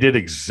 And they did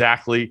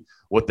exactly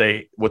what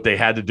they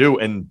had to do.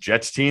 And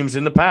Jets teams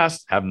in the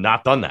past have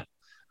not done that.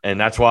 And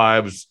that's why I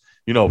was –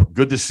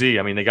 good to see.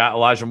 I mean, they got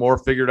Elijah Moore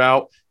figured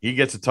out. He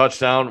gets a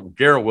touchdown.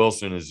 Garrett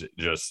Wilson is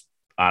just,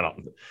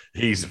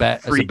 he's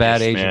freakish, that's a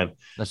bad agent. Man.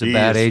 That's a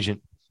bad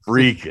agent.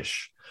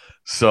 Freakish.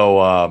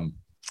 So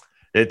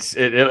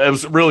it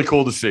was really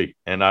cool to see.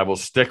 And I will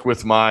stick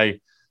with my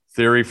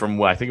theory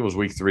from, I think it was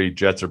week 3,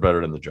 Jets are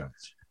better than the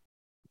Giants.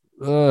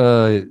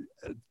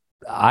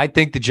 I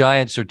think the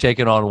Giants are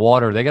taking on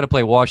water. They got to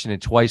play Washington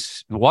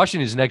twice.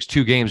 Washington's next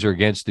 2 games are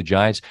against the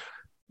Giants.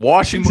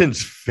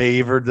 Washington's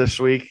favored this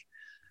week.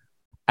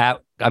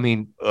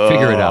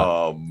 Figure it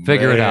out.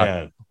 Figure it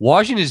out.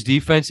 Washington's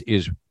defense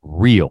is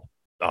real.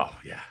 Oh,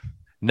 yeah.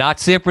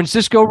 Not San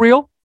Francisco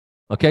real.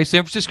 Okay,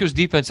 San Francisco's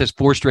defense has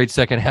 4 straight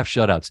second-half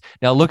shutouts.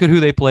 Now, look at who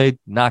they played.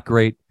 Not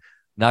great.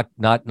 Not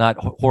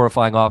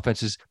horrifying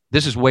offenses.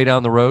 This is way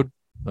down the road.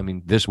 I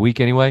mean, this week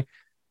anyway.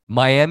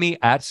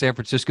 Miami at San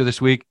Francisco this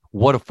week.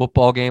 What a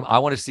football game. I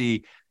want to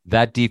see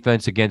that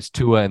defense against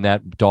Tua and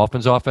that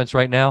Dolphins offense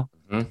right now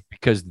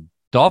because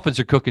Dolphins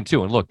are cooking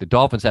too. And look, the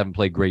Dolphins haven't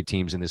played great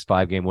teams in this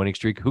 5-game winning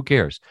streak. Who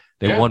cares?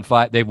 They've won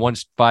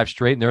 5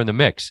 straight and they're in the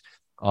mix.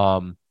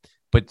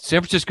 But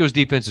San Francisco's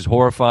defense is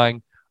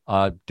horrifying.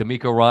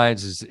 D'Amico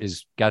Ryans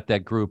is got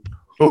that group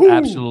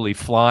absolutely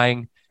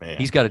flying. Man.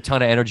 He's got a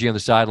ton of energy on the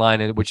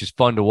sideline, which is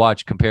fun to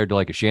watch compared to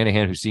like a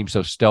Shanahan who seems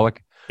so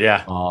stoic.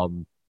 Yeah.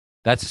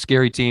 That's a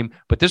scary team.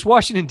 But this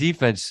Washington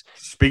defense.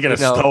 Speaking of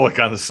stoic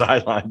on the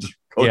sidelines,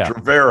 Coach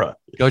Rivera.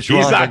 He's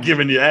not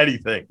giving you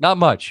anything. Not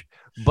much.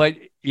 But,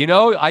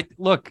 I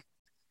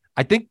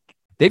think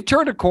they've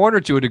turned a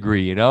corner to a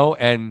degree,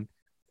 and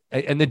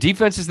the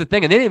defense is the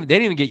thing. And they didn't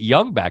even get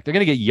Young back. They're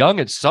going to get Young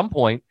at some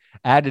point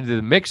added to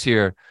the mix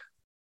here.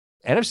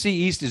 NFC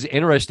East is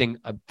interesting.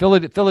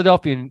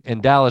 Philadelphia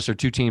and Dallas are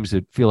two teams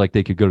that feel like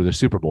they could go to the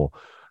Super Bowl.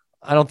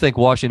 I don't think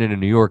Washington and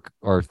New York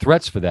are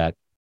threats for that.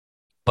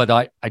 But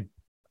I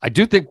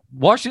do think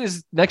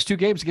Washington's next 2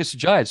 games against the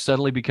Giants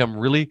suddenly become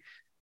really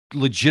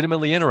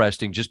legitimately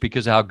interesting just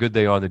because of how good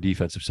they are on the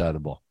defensive side of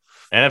the ball.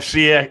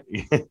 NFC,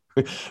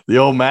 the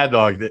old Mad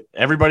Dog,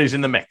 everybody's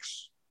in the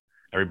mix.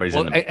 Everybody's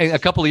in the mix. A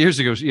couple of years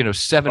ago,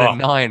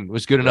 7-9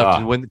 was good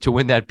enough to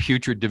win that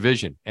putrid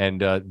division.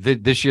 And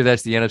this year,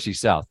 that's the NFC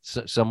South.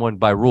 Someone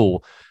by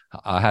rule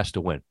has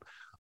to win.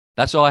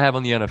 That's all I have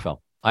on the NFL.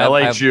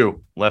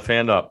 LHU, left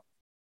hand up.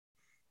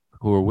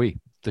 Who are we?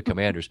 The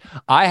Commanders.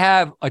 I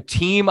have a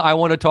team I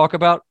want to talk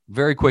about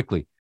very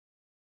quickly.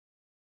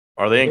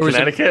 Are they in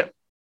Connecticut?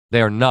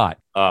 They are not.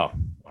 Oh, all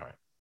right.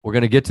 We're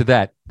going to get to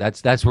that.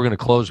 That's what we're going to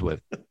close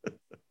with.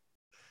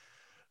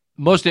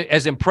 Most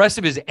as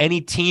impressive as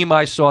any team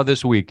I saw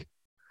this week,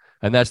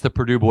 and that's the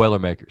Purdue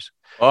Boilermakers.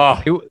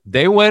 Oh,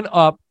 they went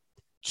up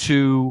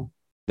to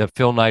the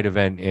Phil Knight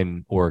event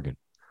in Oregon,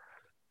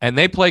 and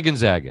they play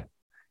Gonzaga.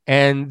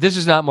 And this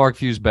is not Mark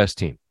Few's best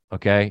team.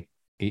 Okay,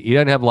 he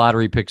doesn't have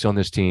lottery picks on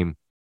this team.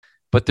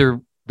 But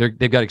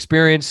they've got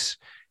experience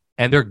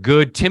and they're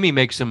good. Timmy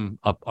makes them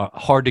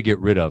hard to get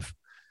rid of.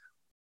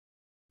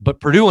 But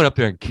Purdue went up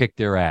there and kicked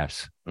their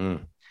ass.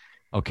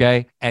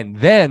 Okay? And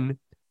then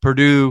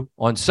Purdue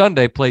on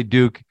Sunday played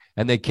Duke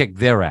and they kicked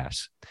their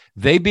ass.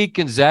 They beat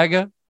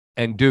Gonzaga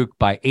and Duke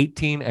by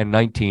 18 and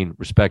 19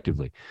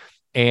 respectively.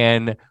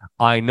 And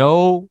I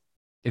know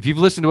if you've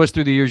listened to us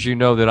through the years, you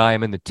know that I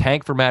am in the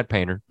tank for Matt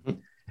Painter.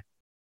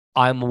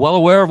 I'm well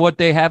aware of what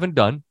they haven't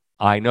done.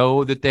 I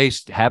know that they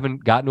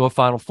haven't gotten to a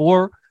Final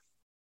Four.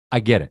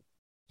 I get it.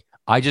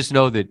 I just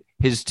know that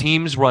his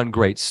teams run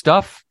great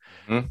stuff.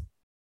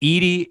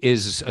 Edey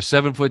is a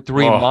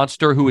 7'3"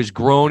 monster who has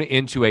grown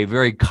into a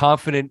very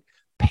confident,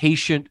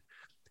 patient,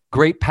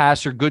 great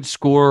passer, good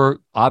scorer.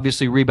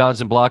 Obviously,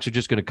 rebounds and blocks are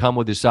just going to come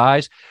with his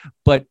size.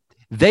 But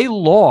they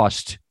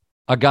lost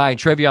a guy in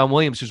Trevion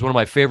Williams, who's one of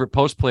my favorite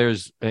post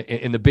players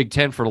in the Big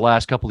Ten for the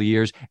last couple of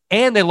years.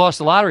 And they lost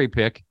a lottery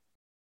pick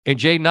in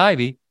Jaden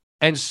Ivey.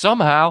 And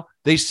somehow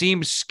they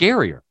seem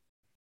scarier.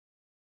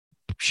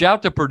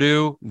 Shout to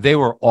Purdue. They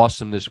were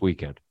awesome this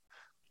weekend.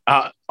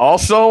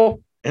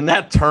 Also, in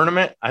that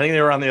tournament, I think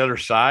they were on the other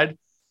side.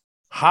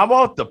 How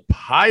about the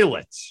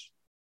Pilots?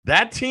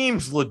 That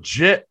team's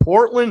legit.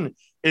 Portland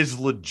is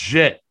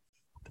legit.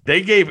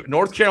 They gave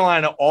North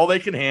Carolina all they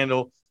could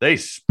handle. They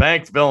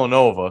spanked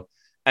Villanova.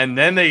 And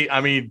then they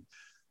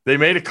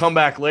made a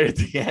comeback late at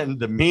the end.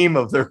 The meme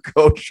of their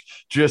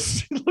coach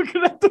just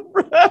looking at the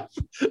ref,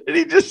 and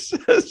he just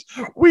says,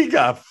 "We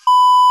got."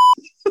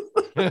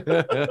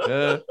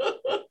 But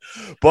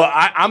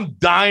I'm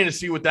dying to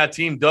see what that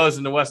team does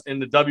in the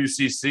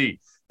WCC.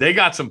 They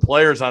got some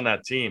players on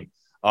that team.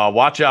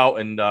 Watch out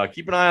and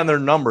keep an eye on their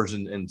numbers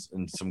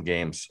in some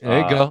games.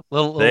 There you go.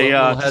 Little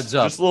heads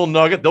up. Just a little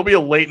nugget. They'll be a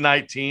late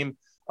night team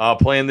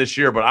playing this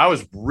year, but I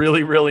was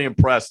really, really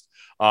impressed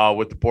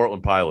with the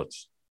Portland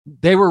Pilots.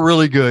 They were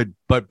really good,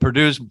 but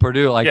Purdue.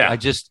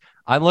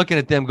 I'm looking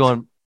at them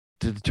going,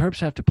 do the Terps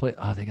have to play?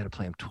 Oh, they got to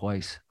play them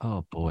twice.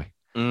 Oh boy.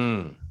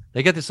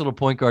 They got this little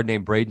point guard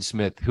named Braden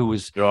Smith, who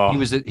was he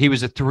was a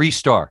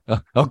 3-star.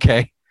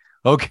 Okay.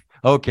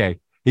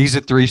 He's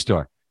a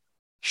 3-star.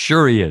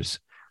 Sure he is.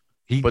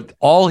 But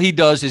all he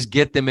does is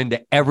get them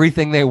into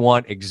everything they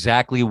want,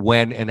 exactly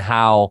when and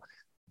how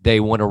they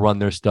want to run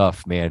their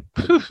stuff, man.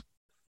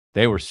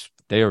 They were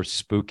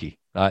spooky.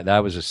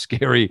 That was a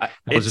scary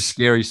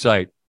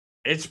sight.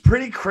 It's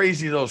pretty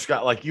crazy though,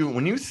 Scott. Like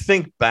when you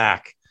think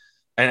back,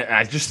 and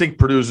I just think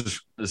Purdue is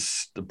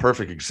the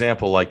perfect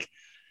example. Like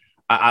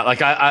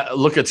I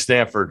look at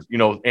Stanford.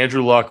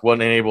 Andrew Luck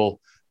wasn't able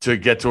to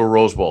get to a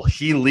Rose Bowl.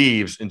 He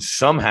leaves, and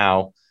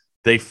somehow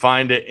they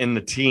find it in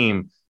the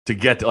team to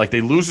get to,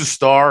 they lose a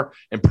star,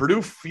 and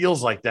Purdue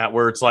feels like that,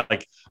 where it's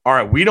like, all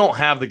right, we don't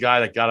have the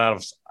guy that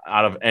got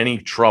out of any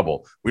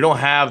trouble. We don't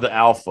have the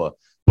alpha.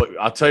 But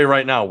I'll tell you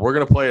right now, we're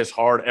going to play as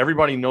hard.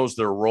 Everybody knows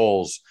their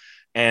roles.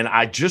 And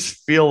I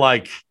just feel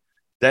like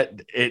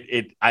that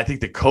I think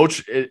the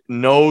coach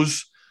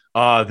knows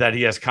that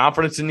he has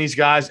confidence in these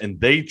guys, and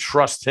they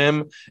trust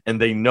him, and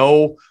they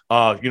know,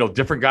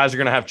 different guys are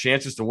going to have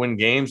chances to win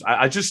games.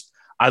 I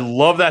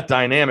love that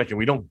dynamic, and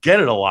we don't get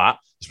it a lot,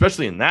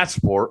 especially in that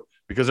sport,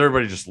 because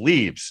everybody just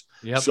leaves.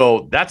 Yep.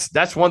 So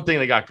that's one thing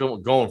they got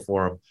going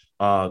for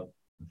them.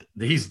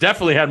 he's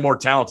definitely had more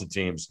talented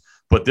teams,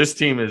 but this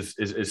team is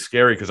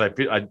scary because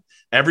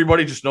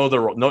everybody just know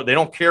they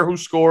don't care who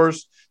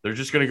scores. They're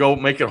just going to go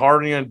make it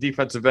hard on the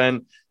defensive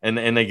end,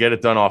 and they get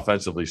it done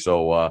offensively.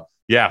 So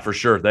yeah, for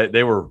sure,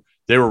 they were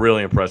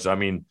really impressive. I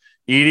mean,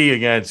 Edie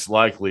against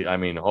Likely. I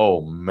mean,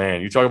 oh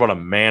man, you talk about a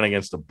man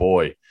against a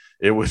boy.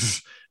 It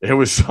was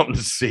something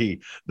to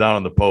see down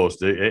on the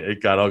post.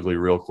 It got ugly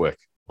real quick.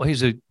 Well,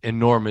 he's an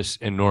enormous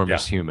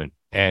human.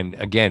 And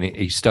again,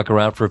 he stuck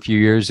around for a few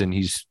years, and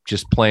he's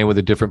just playing with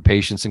a different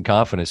patience and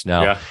confidence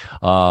now.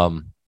 Yeah.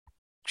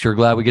 Sure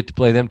glad we get to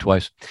play them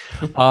twice.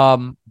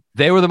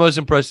 They were the most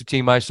impressive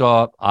team I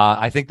saw.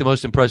 I think the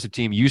most impressive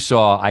team you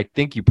saw, I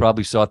think you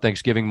probably saw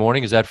Thanksgiving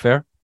morning. Is that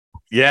fair?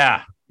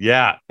 Yeah.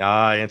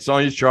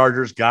 Ansonia's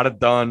Chargers got it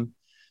done.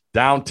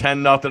 Down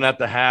 10-0 at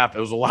the half. It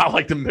was a lot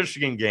like the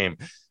Michigan game.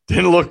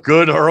 Didn't look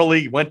good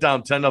early. Went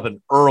down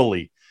 10-0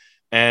 early.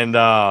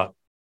 And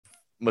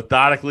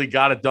methodically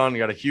got it done.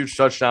 Got a huge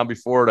touchdown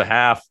before the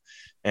half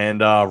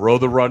and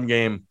rode the run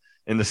game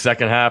in the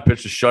second half.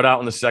 Pitched a shutout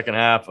in the second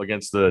half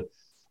against a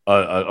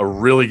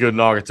really good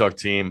Naugatuck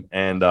team.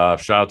 And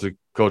shout out to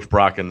Coach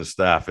Brock and the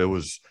staff. It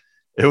was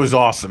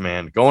awesome,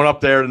 man. Going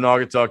up there to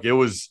Naugatuck, it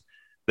was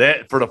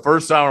that for the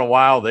first time in a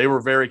while. They were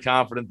very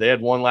confident. They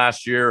had won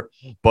last year,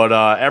 but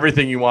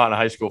everything you want in a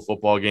high school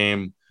football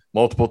game.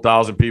 Multiple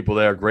thousand people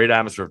there. Great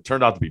atmosphere. It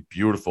turned out to be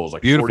beautiful. It was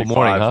like beautiful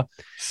morning, huh?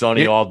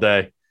 Sunny all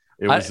day.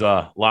 It was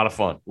a lot of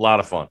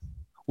fun.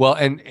 Well,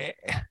 and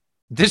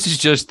this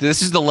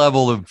is the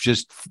level of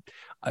just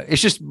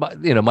it's just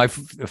my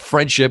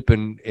friendship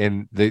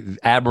and the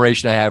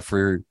admiration I have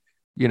for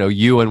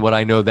you and what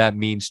I know that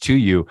means to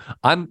you.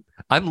 I'm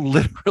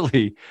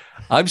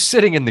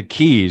sitting in the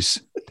Keys,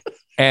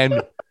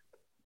 and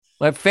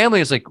my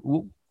family is like,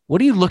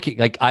 "What are you looking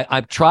like?"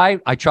 I try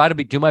to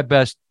do my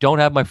best. Don't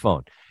have my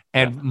phone,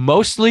 and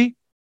mostly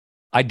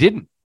I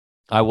didn't.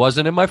 I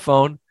wasn't in my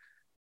phone.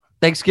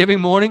 Thanksgiving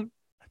morning,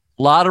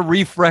 a lot of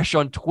refresh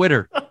on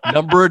Twitter,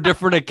 number of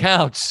different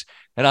accounts.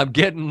 And I'm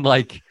getting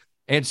like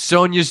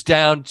Ansonia's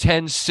down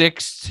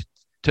 10-6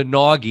 to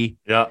Naughty.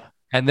 Yeah.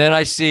 And then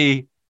I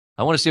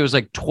want to say it was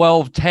like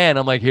 12-10.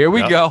 I'm like, here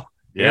we go.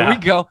 Yeah. Here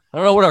we go. I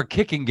don't know what our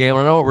kicking game. I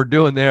don't know what we're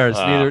doing there.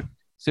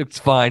 It's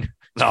fine.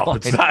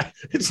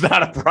 It's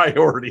not a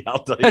priority.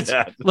 I'll tell you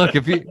that. Look,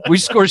 if we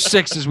score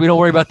sixes, we don't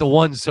worry about the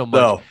ones so much.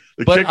 No,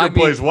 the kicker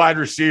plays wide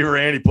receiver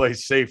and he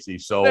plays safety.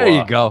 So there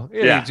you go.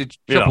 Yeah, it's a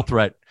triple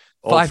threat,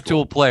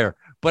 5-tool player.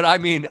 But I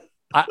mean,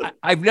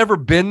 I've never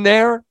been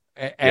there,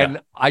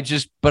 and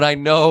but I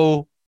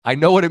know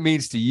what it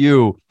means to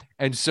you.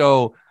 And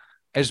so,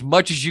 as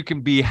much as you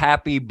can be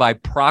happy by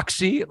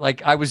proxy,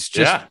 like I was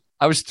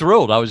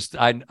thrilled.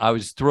 I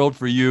was thrilled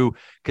for you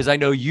because I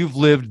know you've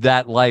lived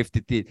that life.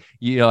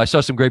 I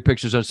saw some great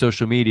pictures on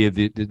social media.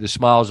 The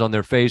smiles on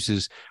their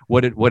faces.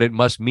 What it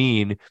must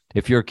mean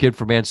if you're a kid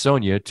from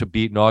Ansonia to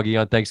beat Naughty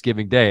on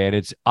Thanksgiving Day, and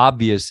it's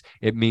obvious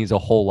it means a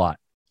whole lot.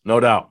 No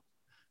doubt.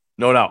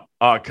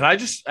 Can I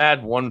just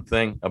add one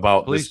thing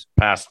about this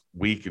past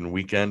week and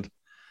weekend?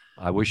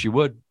 I wish you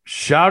would.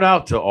 Shout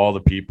out to all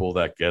the people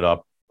that get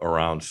up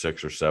around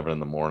 6 or 7 in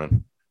the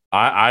morning.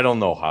 I don't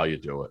know how you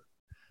do it.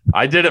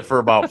 I did it for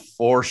about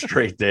 4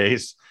 straight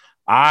days.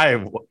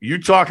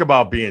 You talk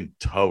about being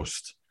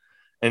toast.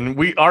 And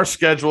our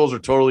schedules are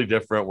totally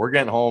different. We're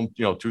getting home,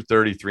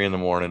 2:30, 3 in the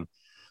morning.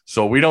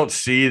 So we don't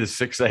see the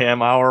 6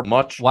 a.m. hour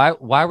much. Why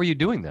were you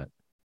doing that?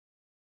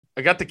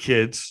 I got the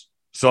kids.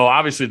 So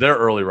obviously they're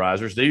early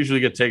risers. They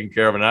usually get taken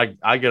care of, and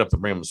I get up to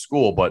bring them to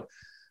school. But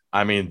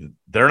I mean,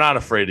 they're not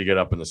afraid to get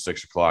up in the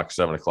 6 o'clock,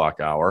 7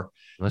 o'clock hour.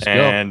 Let's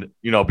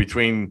go.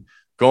 Between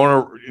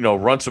going to,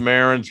 run some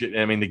errands.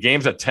 I mean, the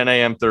game's at 10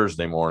 a.m.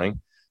 Thursday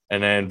morning.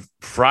 And then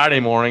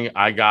Friday morning,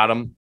 I got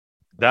them.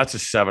 That's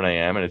at 7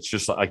 a.m. And it's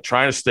just like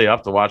trying to stay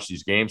up to watch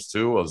these games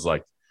too. I was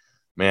like,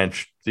 man,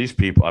 these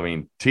people, I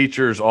mean,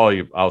 teachers, all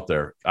you out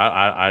there,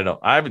 I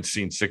haven't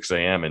seen 6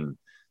 a.m. in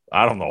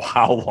I don't know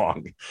how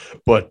long,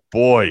 but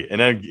boy. And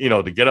then,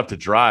 to get up to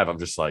drive, I'm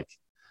just like,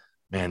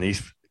 man,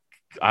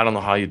 I don't know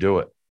how you do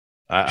it.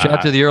 Shout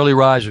out to the early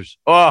risers.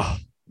 Oh,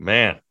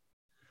 man.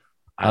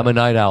 I'm a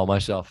night owl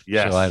myself.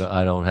 Yes. So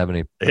I don't have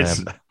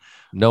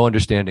no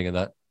understanding of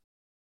that.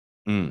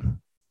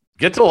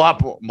 Get to a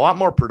lot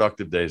more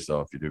productive days,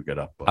 though, if you do get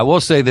up. But. I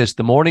will say this.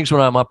 The mornings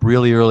when I'm up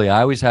really early,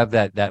 I always have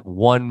that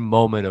one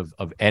moment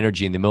of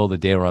energy in the middle of the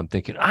day where I'm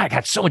thinking, I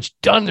got so much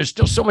done. There's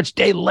still so much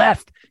day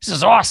left. This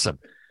is awesome.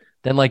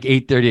 Then like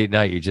 8:30 at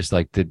night, you're just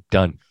like,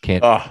 done.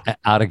 Can't,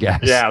 out of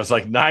gas. Yeah, it was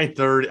like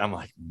 9:30. I'm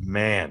like,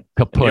 man.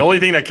 Kaput. The only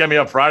thing that kept me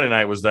up Friday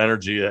night was the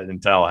energy in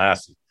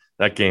Tallahassee.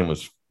 That game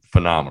was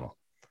phenomenal.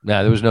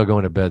 Nah, there was no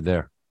going to bed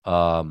there.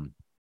 But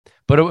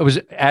it was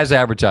as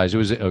advertised. It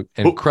was an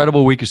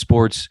incredible week of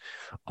sports.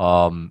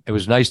 It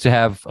was nice to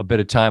have a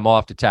bit of time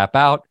off to tap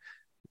out,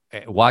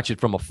 watch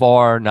it from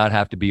afar, not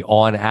have to be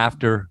on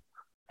after,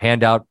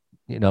 hand out,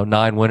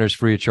 9 winners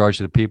free of charge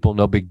to the people.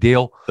 No big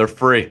deal. They're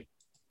free.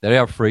 They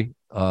are free.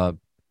 And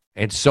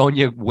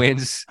Sonia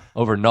wins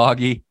over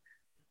Naughty.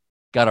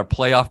 Got our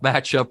playoff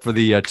matchup for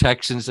the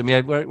Texans. I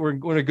mean, we're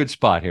in a good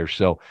spot here.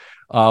 So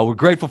We're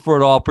grateful for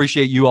it all.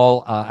 Appreciate you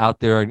all out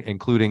there,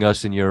 including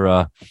us in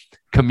your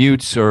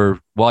commutes or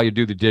while you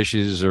do the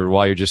dishes or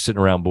while you're just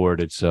sitting around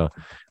bored. It's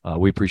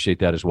we appreciate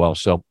that as well.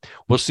 So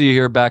we'll see you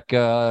here back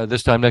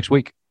this time next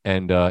week,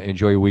 and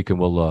enjoy your week, and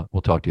we'll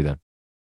talk to you then.